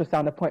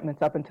ultrasound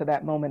appointments up until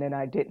that moment, and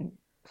I didn't.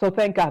 So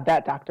thank God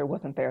that doctor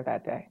wasn't there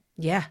that day.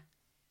 Yeah.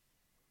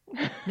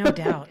 No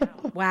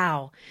doubt.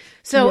 Wow.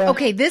 So,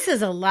 okay, this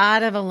is a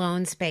lot of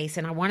alone space,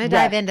 and I want to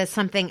dive into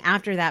something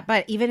after that.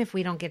 But even if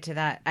we don't get to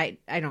that, I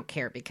don't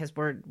care because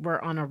we're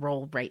on a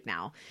roll right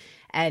now,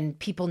 and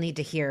people need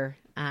to hear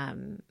they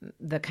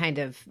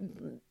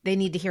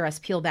need to hear us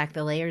peel back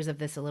the layers of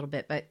this a little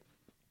bit. But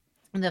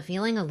the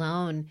feeling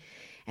alone,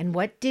 and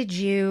what did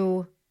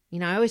you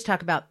I always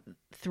talk about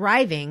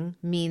thriving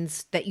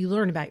means that you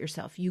learn about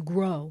yourself, you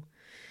grow,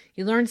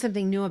 you learn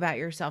something new about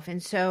yourself,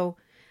 and so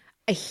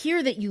I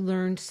hear that you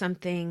learned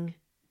something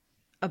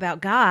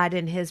about God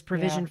and his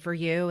provision for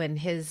you and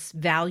his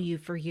value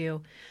for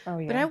you. Oh,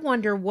 yeah. But I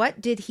wonder,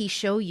 what did he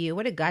show you?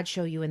 What did God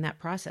show you in that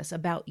process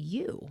about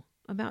you,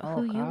 about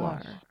who you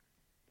are?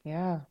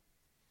 Yeah.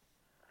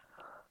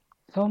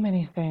 So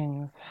many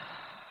things.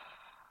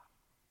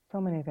 So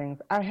many things.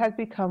 I had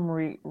become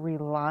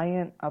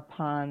reliant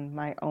upon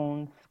my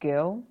own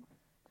skill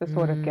to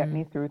sort of get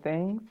me through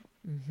things.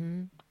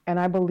 Mm-hmm. And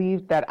I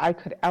believed that I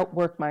could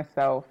outwork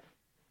myself.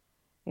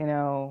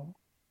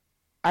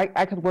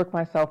 I could work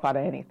myself out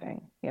of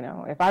anything.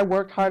 If I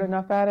worked hard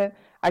enough at it,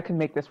 I could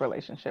make this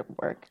relationship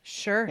work.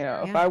 Sure.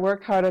 If I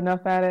worked hard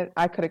enough at it,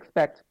 I could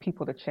expect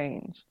people to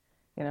change.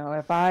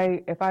 If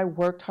I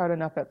worked hard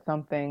enough at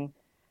something,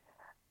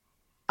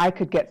 I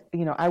could get,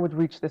 I would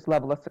reach this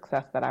level of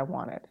success that I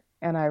wanted.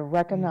 And I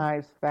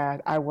recognized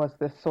that I was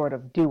this sort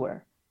of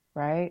doer,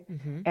 right?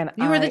 And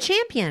You were the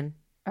champion.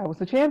 I was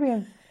the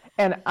champion.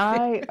 And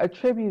I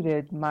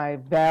attributed my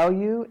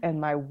value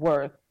and my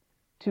worth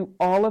to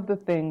all of the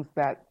things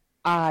that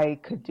I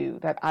could do,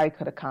 that I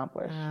could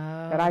accomplish,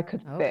 that I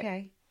could fix.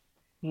 Okay.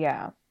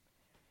 Yeah.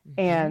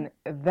 And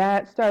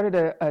that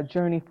started a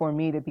journey for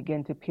me to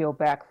begin to peel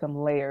back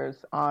some layers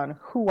on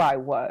who I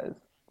was,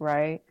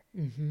 right?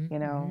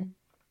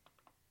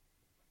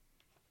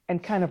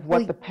 And kind of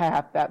what the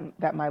path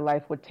that my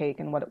life would take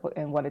and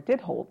what it did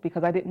hold,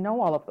 because I didn't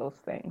know all of those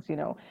things.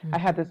 I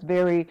had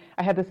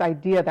this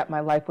idea that my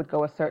life would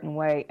go a certain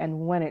way,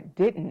 and when it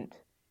didn't,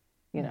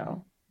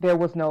 there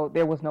was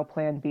no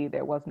plan B,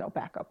 there was no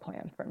backup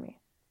plan for me.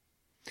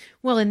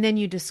 Well, and then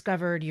you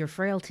discovered your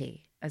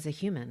frailty as a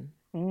human.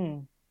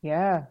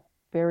 Yeah,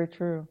 very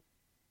true.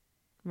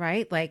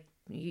 Right? Like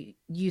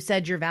you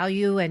said your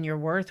value and your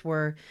worth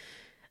were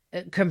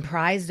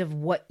comprised of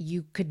what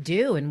you could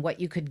do and what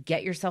you could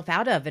get yourself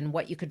out of and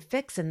what you could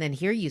fix. And then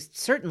here you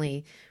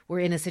certainly were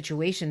in a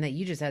situation that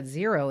you just had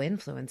zero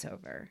influence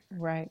over.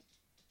 Right.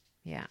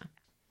 Yeah.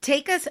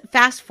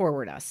 Fast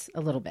forward us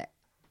a little bit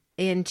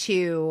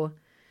into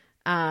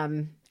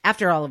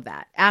after all of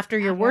that, after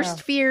your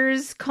worst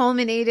fears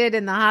culminated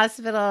in the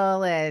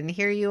hospital, and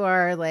here you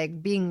are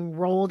like being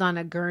rolled on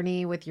a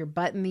gurney with your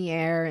butt in the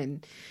air,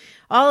 and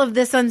all of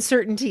this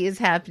uncertainty is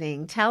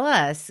happening. Tell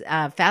us,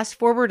 fast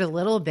forward a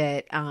little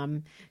bit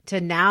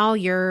to now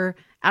you're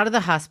out of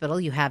the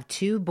hospital. You have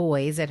 2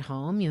 boys at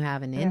home. You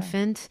have an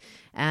infant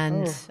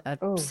and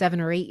a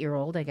 7 or 8 year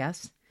old, I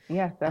guess.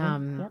 Yeah.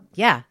 7.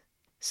 Yeah.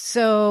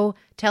 So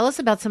tell us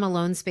about some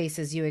alone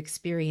spaces you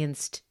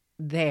experienced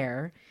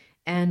there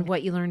and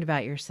what you learned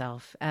about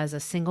yourself as a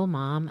single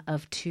mom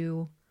of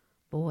 2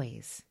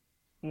 boys.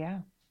 Yeah.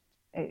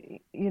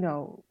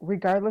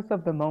 Regardless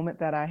of the moment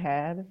that I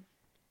had,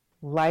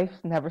 life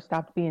never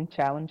stopped being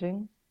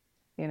challenging.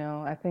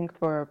 I think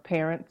for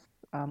parents,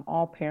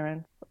 all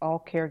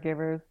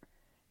caregivers,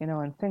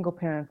 and single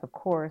parents, of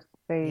course,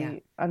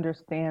 they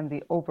understand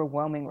the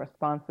overwhelming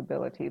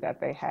responsibility that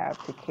they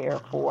have to care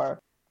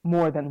for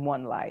more than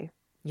one life.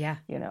 Yeah.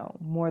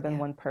 More than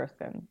one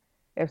person.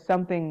 If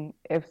something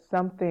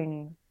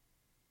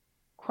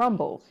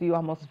crumbles, you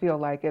almost feel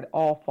like it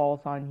all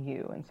falls on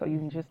you. And so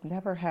you just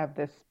never have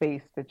this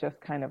space to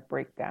just kind of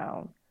break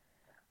down.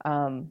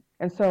 And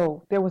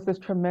so there was this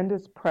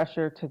tremendous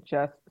pressure to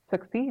just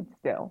succeed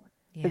still,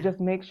 to just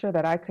make sure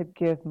that I could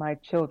give my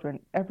children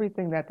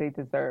everything that they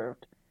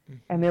deserved.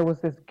 And there was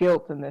this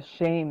guilt and this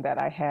shame that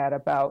I had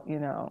about,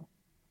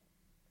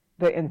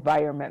 the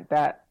environment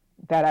that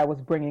I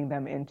was bringing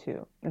them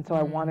into. And so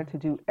I wanted to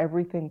do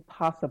everything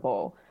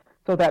possible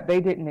so that they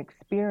didn't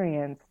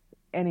experience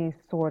any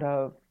sort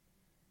of,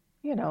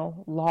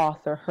 loss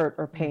or hurt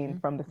or pain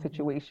from the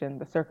situation,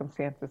 the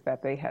circumstances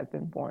that they had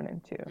been born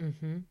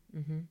into.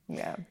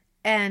 Yeah.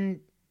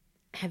 And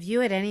have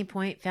you at any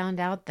point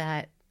found out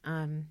that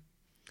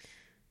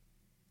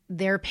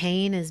their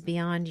pain is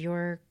beyond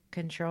your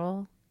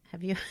control?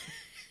 Have you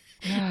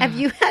have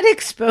you had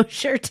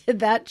exposure to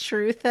that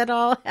truth at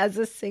all as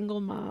a single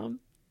mom?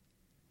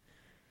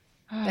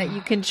 That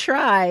you can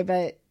try,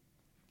 but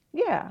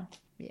yeah.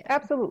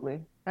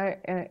 Absolutely.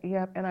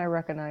 And I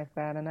recognize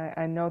that, and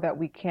I know that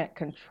we can't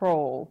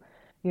control,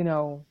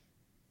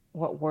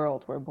 what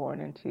world we're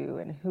born into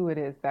and who it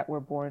is that we're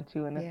born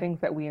to, and the things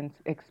that we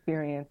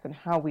experience and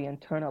how we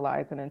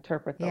internalize and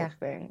interpret those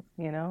things,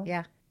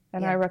 Yeah.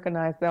 And I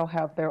recognize they'll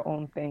have their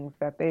own things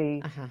that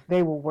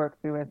they will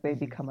work through as they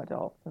become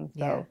adults. And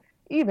so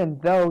even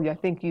though I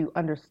think you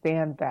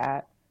understand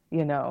that,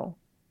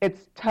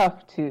 it's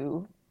tough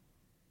to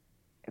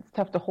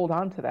hold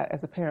on to that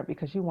as a parent,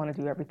 because you want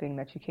to do everything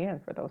that you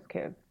can for those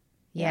kids.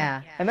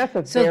 Yeah. And that's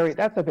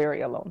a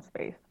very alone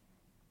space.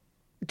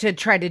 To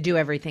try to do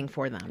everything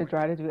for them. To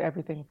try to do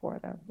everything for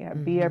them. Yeah.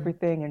 Be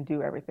everything and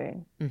do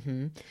everything.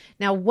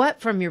 Now,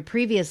 what from your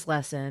previous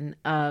lesson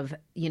of,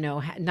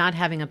 not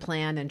having a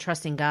plan and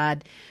trusting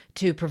God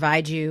to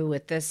provide you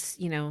with this,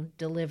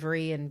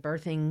 delivery and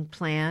birthing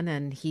plan,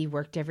 and he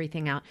worked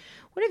everything out.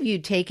 What have you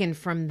taken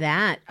from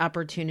that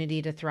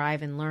opportunity to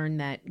thrive and learn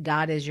that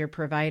God is your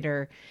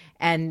provider,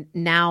 and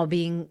now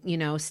being,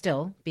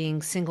 still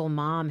being single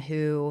mom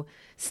who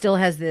still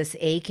has this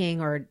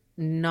aching or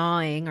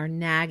gnawing or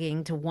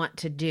nagging to want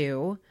to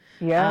do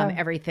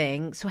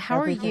everything. So how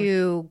are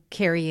you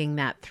carrying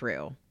that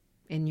through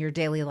in your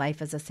daily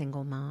life as a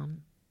single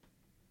mom?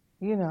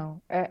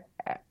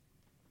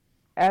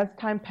 As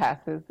time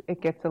passes,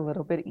 it gets a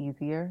little bit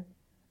easier.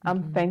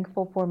 I'm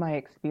thankful for my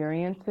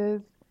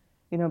experiences,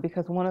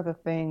 because one of the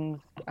things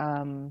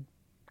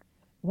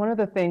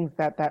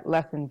that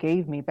lesson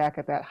gave me back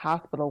at that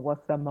hospital was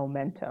some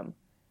momentum,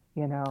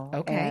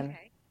 Okay. And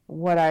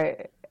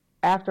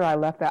after I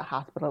left that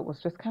hospital, it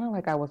was just kind of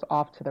like I was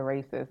off to the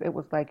races. It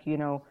was like,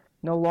 no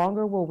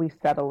longer will we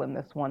settle in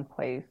this one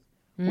place.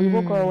 We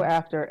will go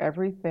after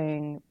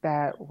everything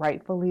that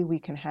rightfully we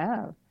can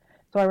have.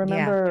 So I Yeah.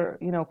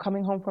 remember,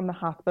 coming home from the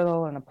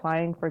hospital and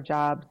applying for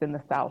jobs in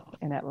the South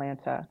in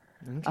Atlanta.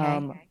 Okay.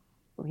 Um,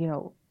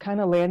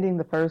 kind of landing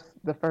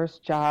the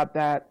first job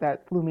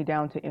that flew me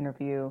down to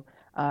interview,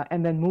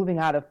 and then moving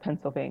out of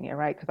Pennsylvania,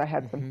 right? Because I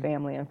had some Mm-hmm.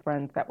 family and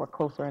friends that were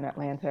closer in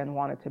Atlanta and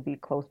wanted to be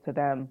close to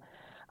them.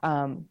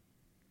 Um,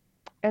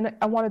 and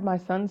I wanted my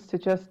sons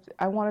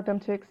I wanted them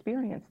to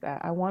experience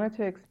that. I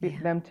wanted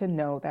Yeah. them to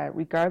know that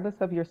regardless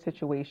of your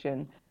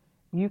situation,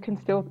 you can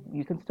still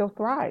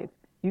thrive.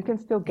 You can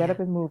still get Yeah. up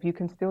and move. You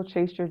can still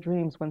chase your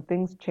dreams when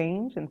things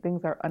change and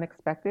things are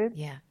unexpected.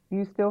 Yeah.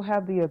 You still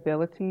have the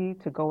ability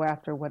to go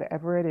after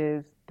whatever it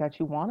is that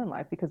you want in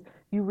life because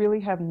you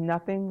really have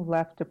nothing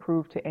left to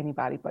prove to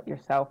anybody but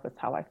yourself, is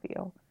how I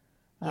feel.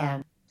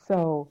 Yeah.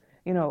 So,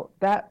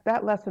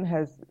 that lesson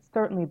has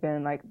certainly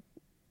been like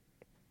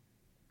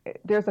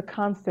there's a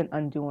constant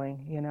undoing,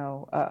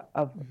 of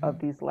Mm-hmm.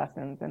 these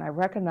lessons. And I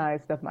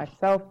recognized of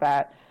myself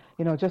that,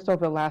 just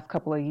over the last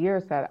couple of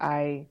years that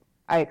I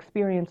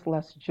experienced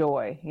less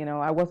joy.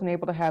 I wasn't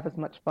able to have as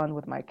much fun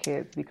with my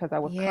kids because I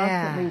was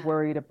constantly Yeah.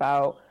 worried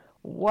about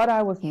what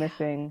I was Yeah.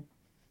 missing,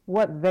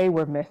 what they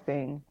were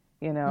missing,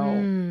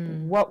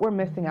 Mm. what we're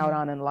missing out Mm-hmm.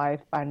 on in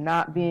life by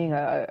not being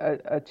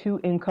Mm-hmm. a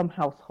two-income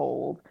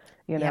household.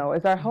 Yep.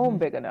 Is our home Mm-hmm.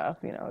 big enough?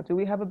 Do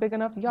we have a big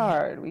enough Yeah.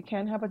 yard? We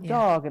can't have a Yeah.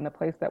 dog in the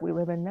place that we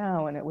live in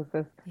now. And it was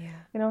this,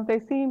 Yeah. they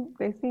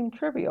seem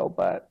trivial,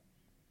 but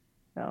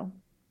you know,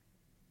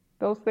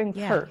 those things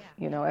Yeah. hurt,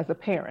 as a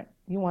parent.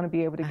 You want to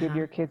be able to give Uh-huh.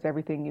 your kids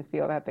everything you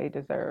feel that they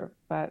deserve.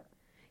 But,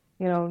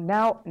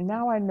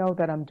 now I know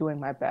that I'm doing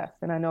my best.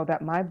 And I know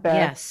that my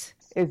best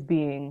Yes.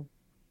 is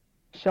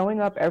showing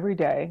up every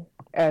day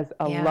as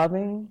a Yeah.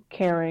 loving,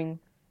 caring,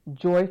 Yeah.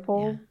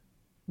 joyful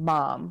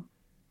mom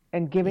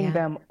and giving Yeah.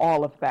 them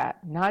all of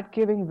that, not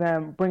bringing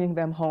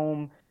them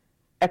home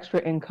extra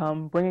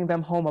income, bringing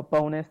them home a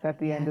bonus at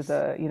the end of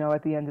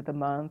Yes. the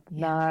month,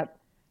 Yeah.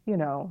 you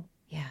know,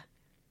 Yeah.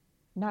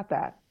 not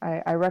that.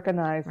 I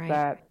recognize Right.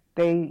 that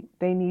they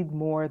need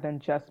more than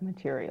just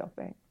material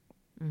things.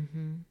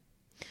 Mm-hmm.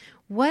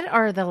 What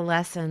are the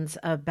lessons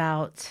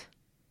about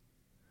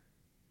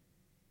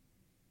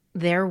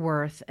their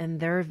worth and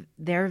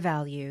their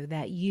value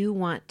that you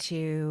want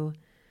to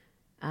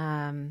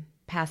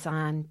pass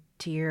on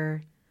to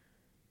your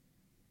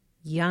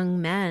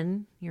young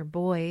men, your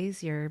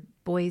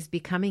boys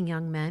becoming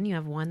young men? You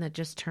have one that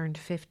just turned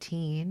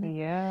 15.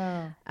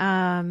 Yeah.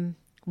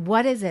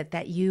 What is it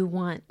that you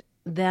want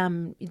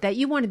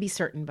to be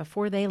certain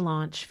before they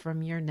launch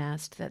from your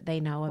nest that they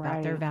know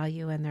about their Right.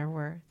 value and their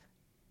worth?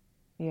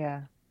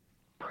 Yeah.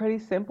 Pretty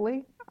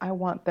simply, I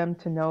want them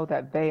to know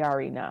that they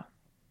are enough.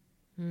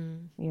 You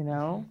Mm-hmm.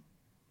 know,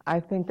 I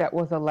think that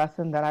was a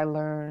lesson that I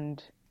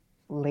learned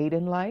late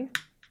in life,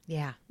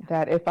 Yeah.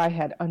 that if I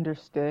had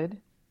understood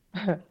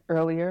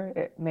earlier,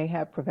 it may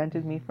have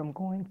prevented me Mm-hmm. from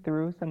going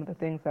through some of the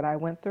things that I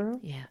went through.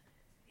 Yeah.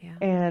 Yeah.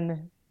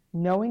 And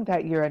knowing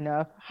that you're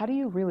enough, how do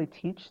you really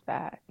teach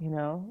that?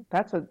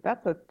 That's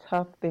a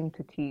tough thing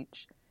to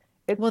teach.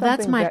 It's Well,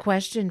 that's something my that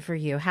question for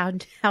you. How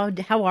are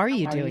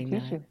you how do you doing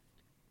teach that? it?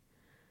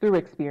 Through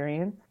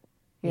experience.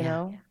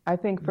 Yeah. I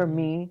think for Mm-hmm.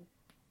 me,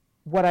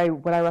 what I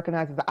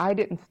recognize is I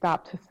didn't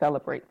stop to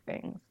celebrate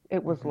things.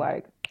 It was Mm-hmm.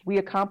 like we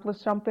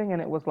accomplished something,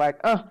 and it was like,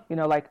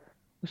 like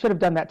we should have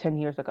done that 10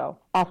 years ago.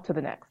 Off to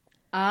the next.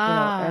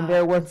 And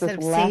there was Instead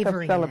this of lack of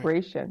savoring it.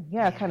 celebration.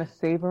 Yeah, kind Yeah. of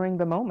savoring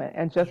the moment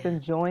and just Yeah.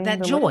 enjoying That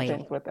the little joy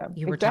things with them.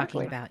 you were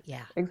talking Exactly. about.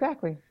 Yeah.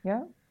 Exactly.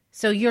 Yeah.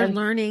 So you're And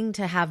learning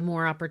to have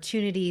more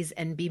opportunities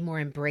and be more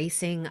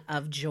embracing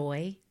of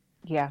joy.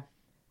 yeah,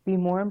 be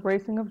more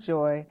embracing of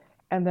joy,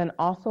 and then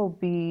also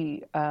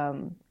be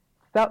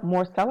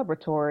more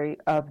celebratory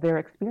of their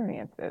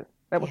experiences.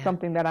 That was Yeah.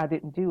 something that I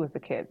didn't do as a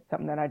kid,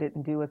 something that I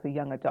didn't do as a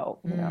young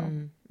adult.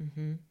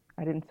 Mm-hmm.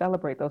 I didn't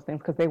celebrate those things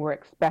because they were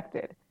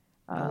expected.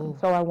 Oh,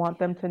 So I want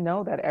them to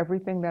know that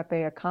everything that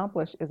they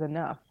accomplish is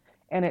enough.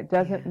 And it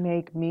doesn't yeah.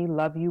 make me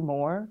love you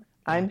more.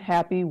 Yeah. I'm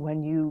happy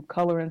when you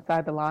color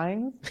inside the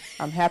lines.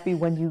 I'm happy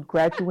when you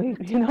graduate,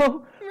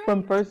 from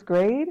Right. first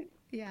grade.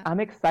 Yeah. I'm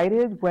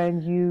excited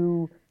when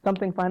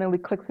something finally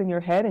clicks in your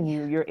head and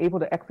Yeah. you're able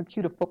to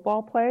execute a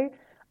football play.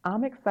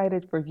 I'm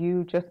excited for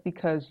you just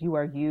because you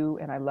are you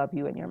and I love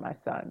you and you're my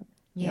son.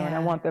 And I Yeah.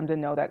 want them to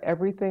know that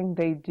everything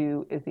they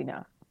do is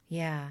enough.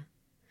 Yeah.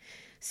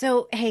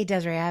 So, hey,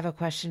 Desiree, I have a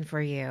question for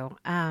you.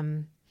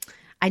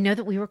 I know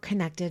that we were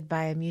connected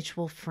by a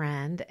mutual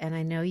friend, and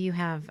I know you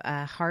have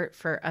a heart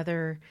for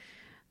other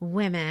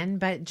women,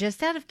 but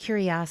just out of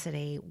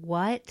curiosity,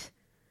 what,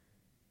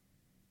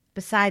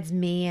 besides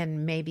me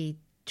and maybe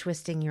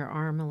twisting your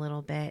arm a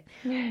little bit,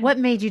 what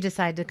made you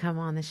decide to come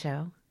on the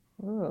show?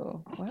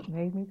 Ooh, what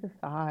made me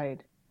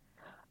decide?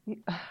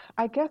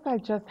 I guess I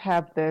just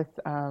have this,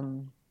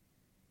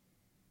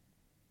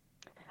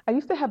 I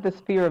used to have this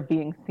fear of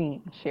being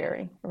seen,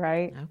 Sherry,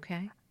 right?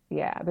 Okay.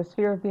 Yeah, this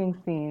fear of being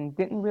seen.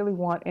 Didn't really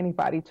want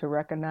anybody to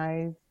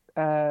recognize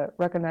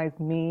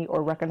me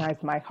or recognize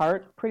my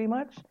heart, pretty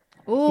much,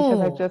 because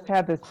I Ooh, just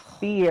had this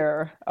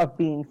fear of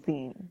being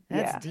seen.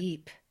 that's Yeah,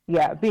 deep.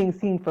 yeah, being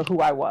seen for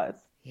who I was.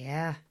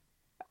 Yeah.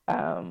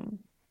 Um,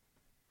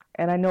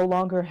 And I no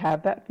longer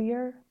have that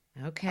fear.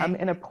 I'm Okay.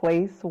 in a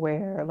place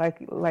where,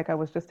 like I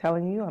was just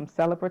telling you, I'm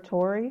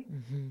celebratory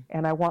Mm-hmm.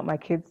 and I want my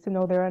kids to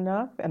know they're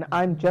enough. And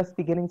I'm Mm-hmm. just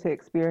beginning to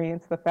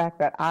experience the fact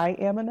that I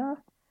am enough.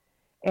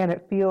 And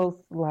it feels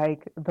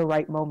like the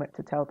right moment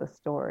to tell the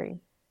story.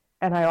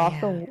 And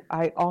Yeah.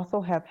 I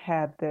also have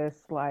had this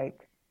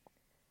like,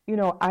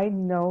 I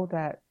know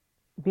that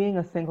being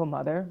a single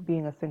mother,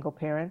 being a single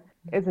parent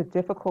is a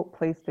difficult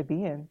place to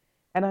be in.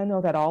 And I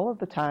know that all of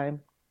the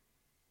time,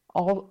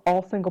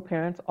 all single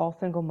parents, all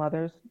single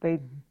mothers,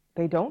 Mm-hmm.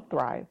 they don't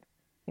thrive.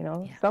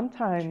 Yeah.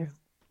 Sometimes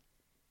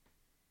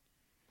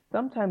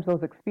True.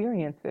 those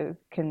experiences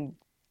can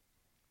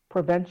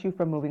prevent you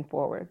from moving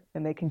forward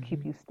and they can Mm-hmm.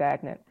 keep you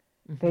stagnant.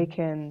 They Mm-hmm.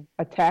 can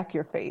attack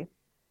your faith,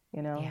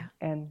 Yeah.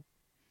 and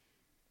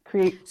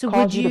So would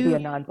cause you to be a you,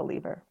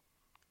 non-believer.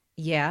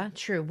 yeah,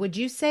 true. Would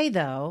you say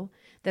though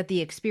that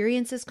the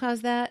experiences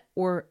cause that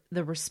or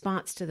the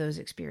response to those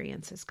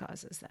experiences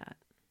causes that?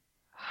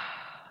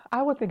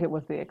 I would think it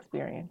was the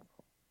experience.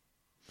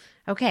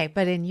 Okay,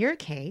 but in your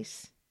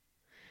case,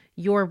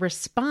 your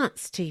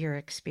response to your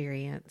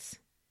experience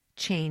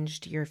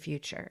changed your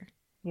future,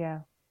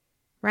 Yeah,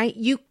 right?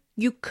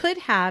 You could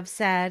have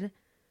said,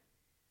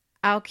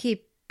 "I'll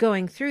keep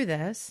going through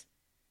this,"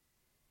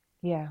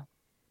 yeah.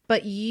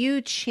 but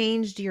you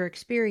changed your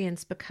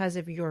experience because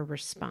of your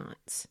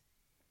response.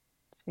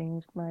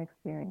 Changed my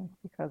experience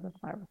because of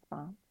my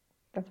response.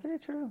 That's very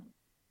true.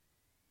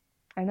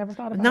 I never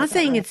thought I'm about not it that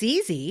saying way. it's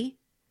easy.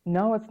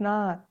 No, it's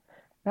not.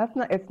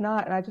 It's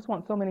not. And I just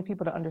want so many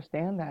people to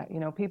understand that.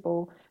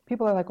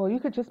 People are like, "Oh, you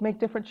could just make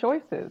different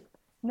choices."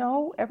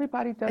 No,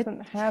 everybody It,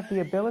 doesn't have the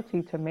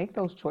ability to make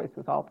those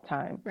choices all the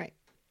time. right,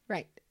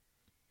 right.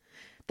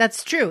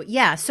 That's true.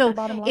 Yeah. The So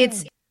bottom it's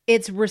line.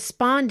 it's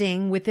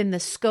responding within the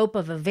scope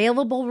of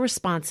available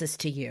responses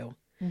to you,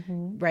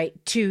 Hmm. right?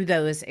 To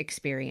those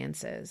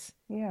experiences.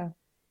 Yeah.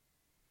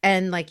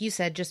 And like you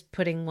said, just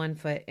putting one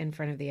foot in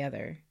front of the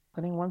other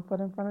Putting one foot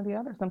in front of the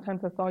other.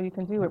 Sometimes that's all you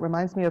can do. It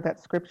reminds me of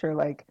that scripture,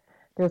 like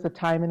there's a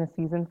time and a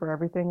season for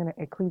everything in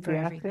for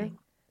Ecclesiastes. everything.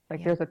 Like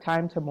Yeah. there's a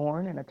time to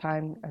mourn and a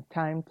time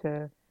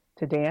to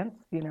dance.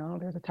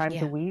 There's a time to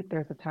Yeah. weep.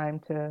 There's a time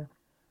to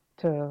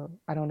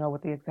I don't know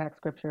what the exact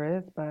scripture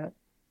is, but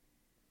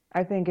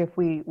I think if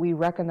we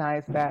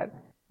recognize that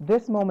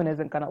this moment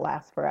isn't going to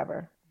last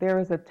forever. There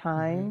is a Hmm.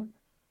 time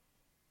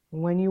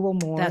when you will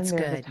mourn, That's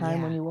there's a good.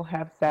 time when Yeah. you will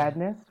have Yeah.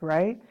 sadness,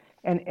 right?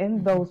 And in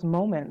Hmm. those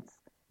moments,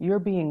 you're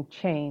being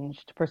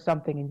changed for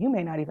something, and you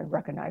may not even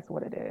recognize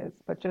what it is,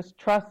 but just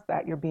trust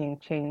that you're being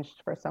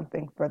changed for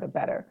something for the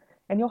better.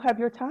 And you'll have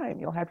your time.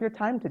 You'll have your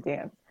time to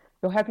dance.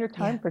 You'll have your Yeah.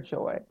 time for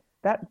joy.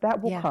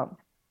 That will Yeah. come.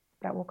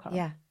 That will come.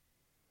 Yeah.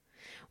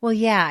 Well,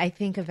 yeah, I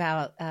think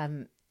about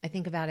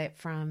it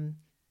from,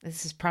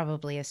 this is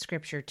probably a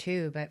scripture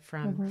too, but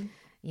from,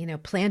 Hmm.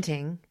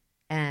 planting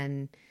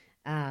and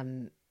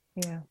um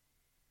Yeah.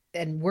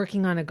 and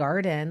working on a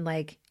garden,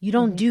 like you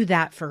don't Hmm. do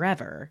that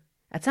forever.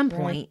 At some Right.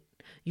 point,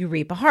 you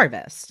reap a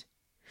harvest.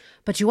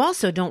 But you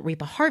also don't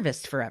reap a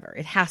harvest forever.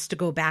 It has to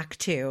go back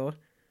to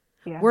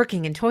Yeah.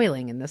 working and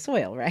toiling in the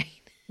soil, right?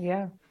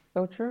 Yeah.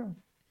 So true.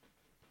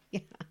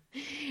 Yeah.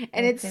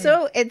 And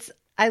So true.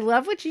 I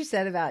love what you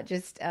said about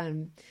just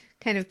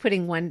kind of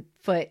putting one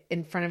foot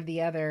in front of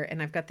the other.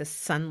 And I've got the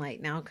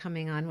sunlight now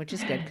coming on, which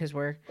is good because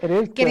we're It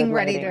is good getting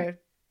ready lighting. to,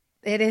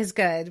 it is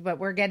good, but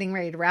we're getting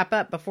ready to wrap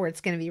up before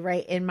it's going to be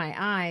right in my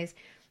eyes.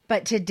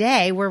 But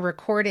today we're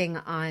recording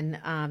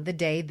on the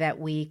day that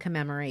we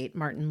commemorate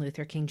Martin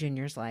Luther King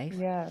Jr.'s life.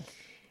 Yes.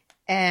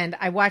 And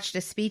I watched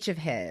a speech of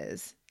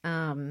his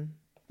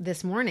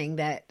this morning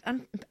that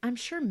I'm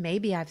sure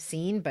maybe I've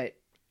seen, but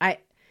I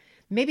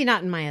maybe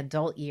not in my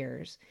adult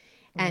years.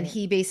 And Right.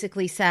 he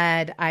basically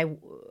said, I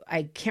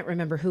can't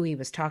remember who he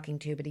was talking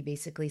to, but he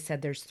basically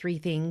said there's three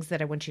things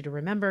that I want you to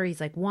remember. He's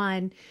like,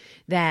 one,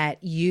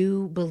 that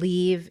you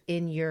believe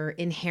in your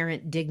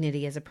inherent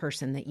dignity as a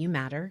person, that you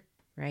matter,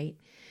 right?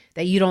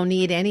 That you don't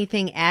need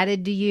anything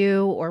added to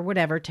you or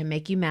whatever to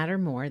make you matter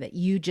more, that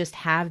you just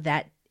have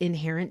that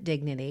inherent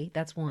dignity.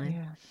 That's one.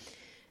 Yeah.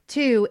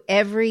 Two,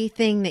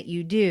 everything that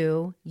you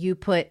do, you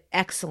put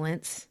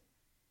excellence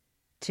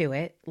to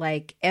it.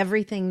 Like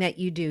everything that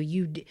you do,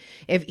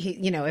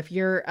 if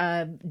you're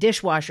a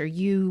dishwasher,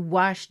 you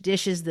wash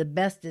dishes the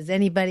best as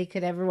anybody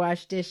could ever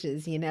wash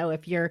dishes.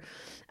 If you're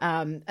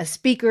a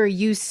speaker,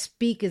 you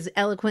speak as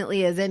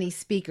eloquently as any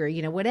speaker.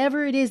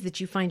 Whatever it is that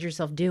you find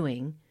yourself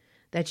doing,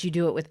 that you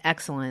do it with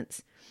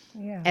excellence.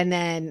 Yeah. And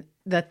then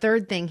the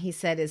third thing he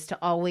said is to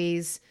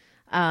always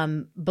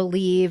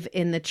believe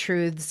in the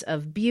truths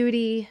of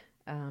beauty.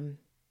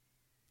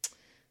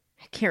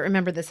 I can't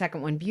remember the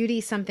second one,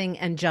 beauty, something,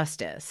 and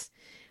justice.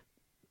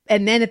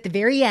 And then at the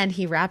very end,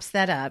 he wraps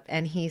that up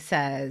and he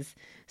says,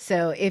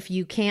 so if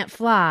you can't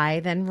fly,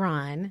 then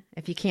run.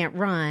 If you can't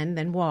run,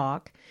 then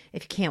walk.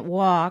 If you can't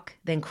walk,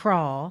 then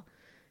crawl.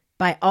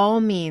 By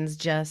all means,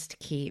 just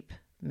keep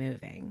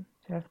moving.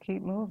 Just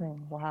keep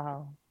moving.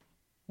 Wow.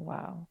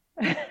 Wow.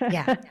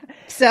 Yeah.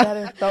 So that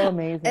is so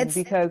amazing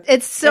because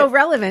it's so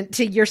relevant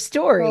to your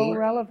story. So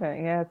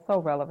relevant. Yeah, it's so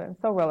relevant.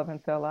 So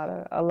relevant to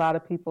a lot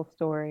of people's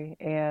story.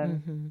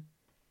 And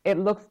it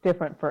looks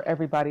different for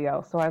everybody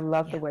else. So I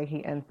love the way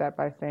he ends that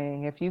by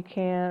saying, if you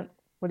can't,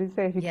 what did he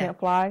say? If you can't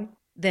fly,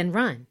 then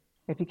run.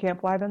 If you can't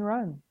fly, then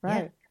run.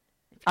 Right.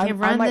 If you can't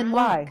run, I might then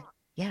fly. walk.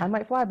 Yeah. I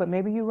might fly, but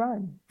maybe you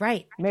run.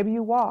 Right. Maybe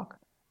you walk.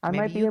 I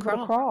might be able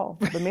to crawl,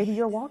 Right. but maybe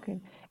you're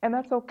walking. And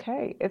that's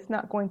okay. It's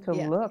not going to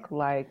look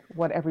like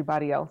what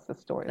everybody else's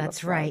story looks like.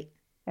 That's right.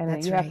 And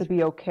then you have to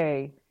be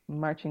okay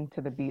marching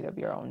to the beat of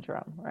your own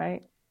drum,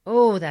 right?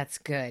 Oh, that's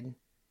good.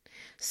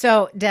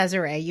 So,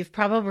 Desiree, you've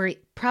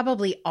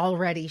probably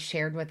already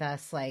shared with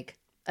us like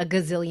a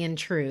gazillion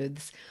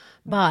truths.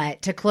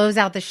 But to close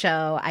out the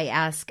show, I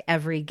ask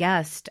every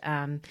guest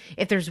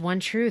if there's one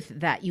truth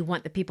that you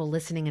want the people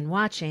listening and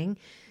watching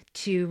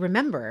to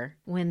remember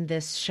when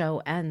this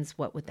show ends,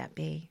 what would that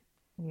be?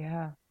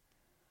 Yeah.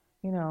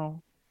 You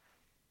know,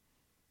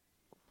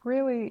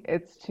 really,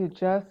 it's to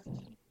just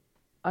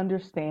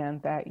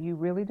understand that you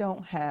really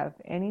don't have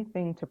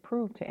anything to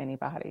prove to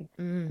anybody.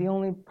 The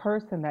only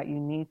person that you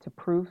need to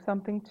prove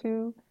something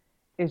to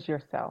is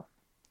yourself.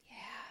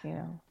 Yeah. You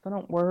know, so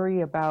don't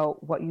worry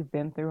about what you've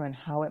been through and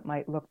how it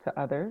might look to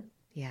others.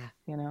 Yeah.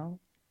 You know,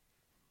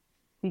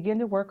 begin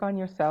to work on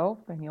yourself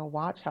and you'll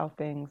watch how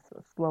things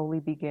slowly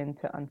begin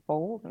to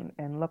unfold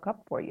and look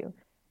up for you.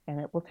 And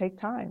it will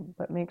take time,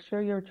 but make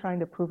sure you're trying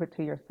to prove it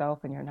to yourself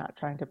and you're not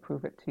trying to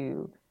prove it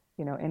to,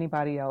 you know,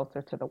 anybody else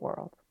or to the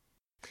world.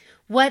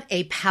 What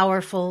a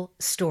powerful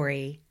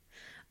story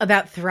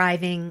about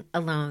thriving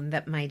alone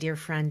that my dear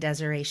friend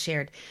Desiree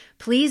shared.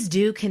 Please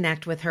do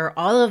connect with her.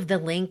 All of the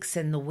links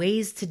and the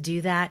ways to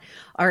do that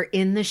are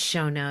in the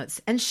show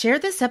notes. And share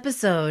this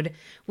episode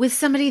with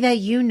somebody that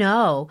you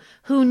know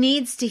who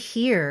needs to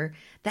hear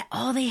that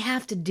all they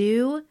have to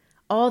do,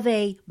 all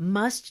they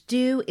must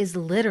do is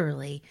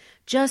literally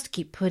just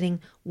keep putting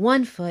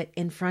one foot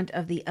in front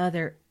of the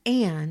other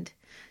and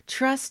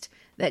trust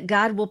that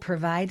God will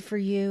provide for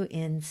you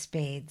in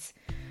spades.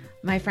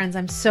 My friends,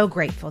 I'm so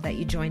grateful that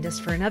you joined us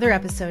for another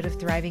episode of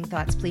Thriving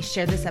Thoughts. Please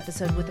share this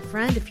episode with a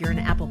friend. If you're an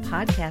Apple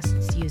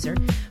Podcasts user,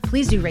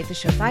 please do rate the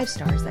show 5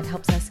 stars. That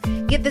helps us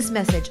get this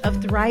message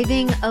of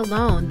thriving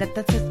alone,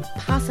 that's a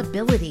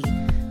possibility,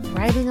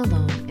 thriving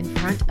alone in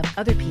front of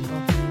other people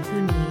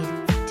who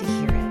need to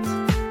hear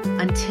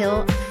it.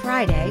 Until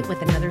Friday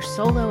with another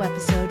solo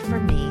episode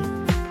from me,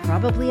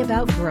 probably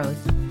about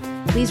growth,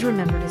 please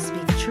remember to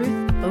speak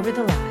truth over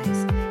the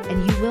lies,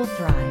 and you will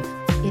thrive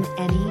in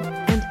any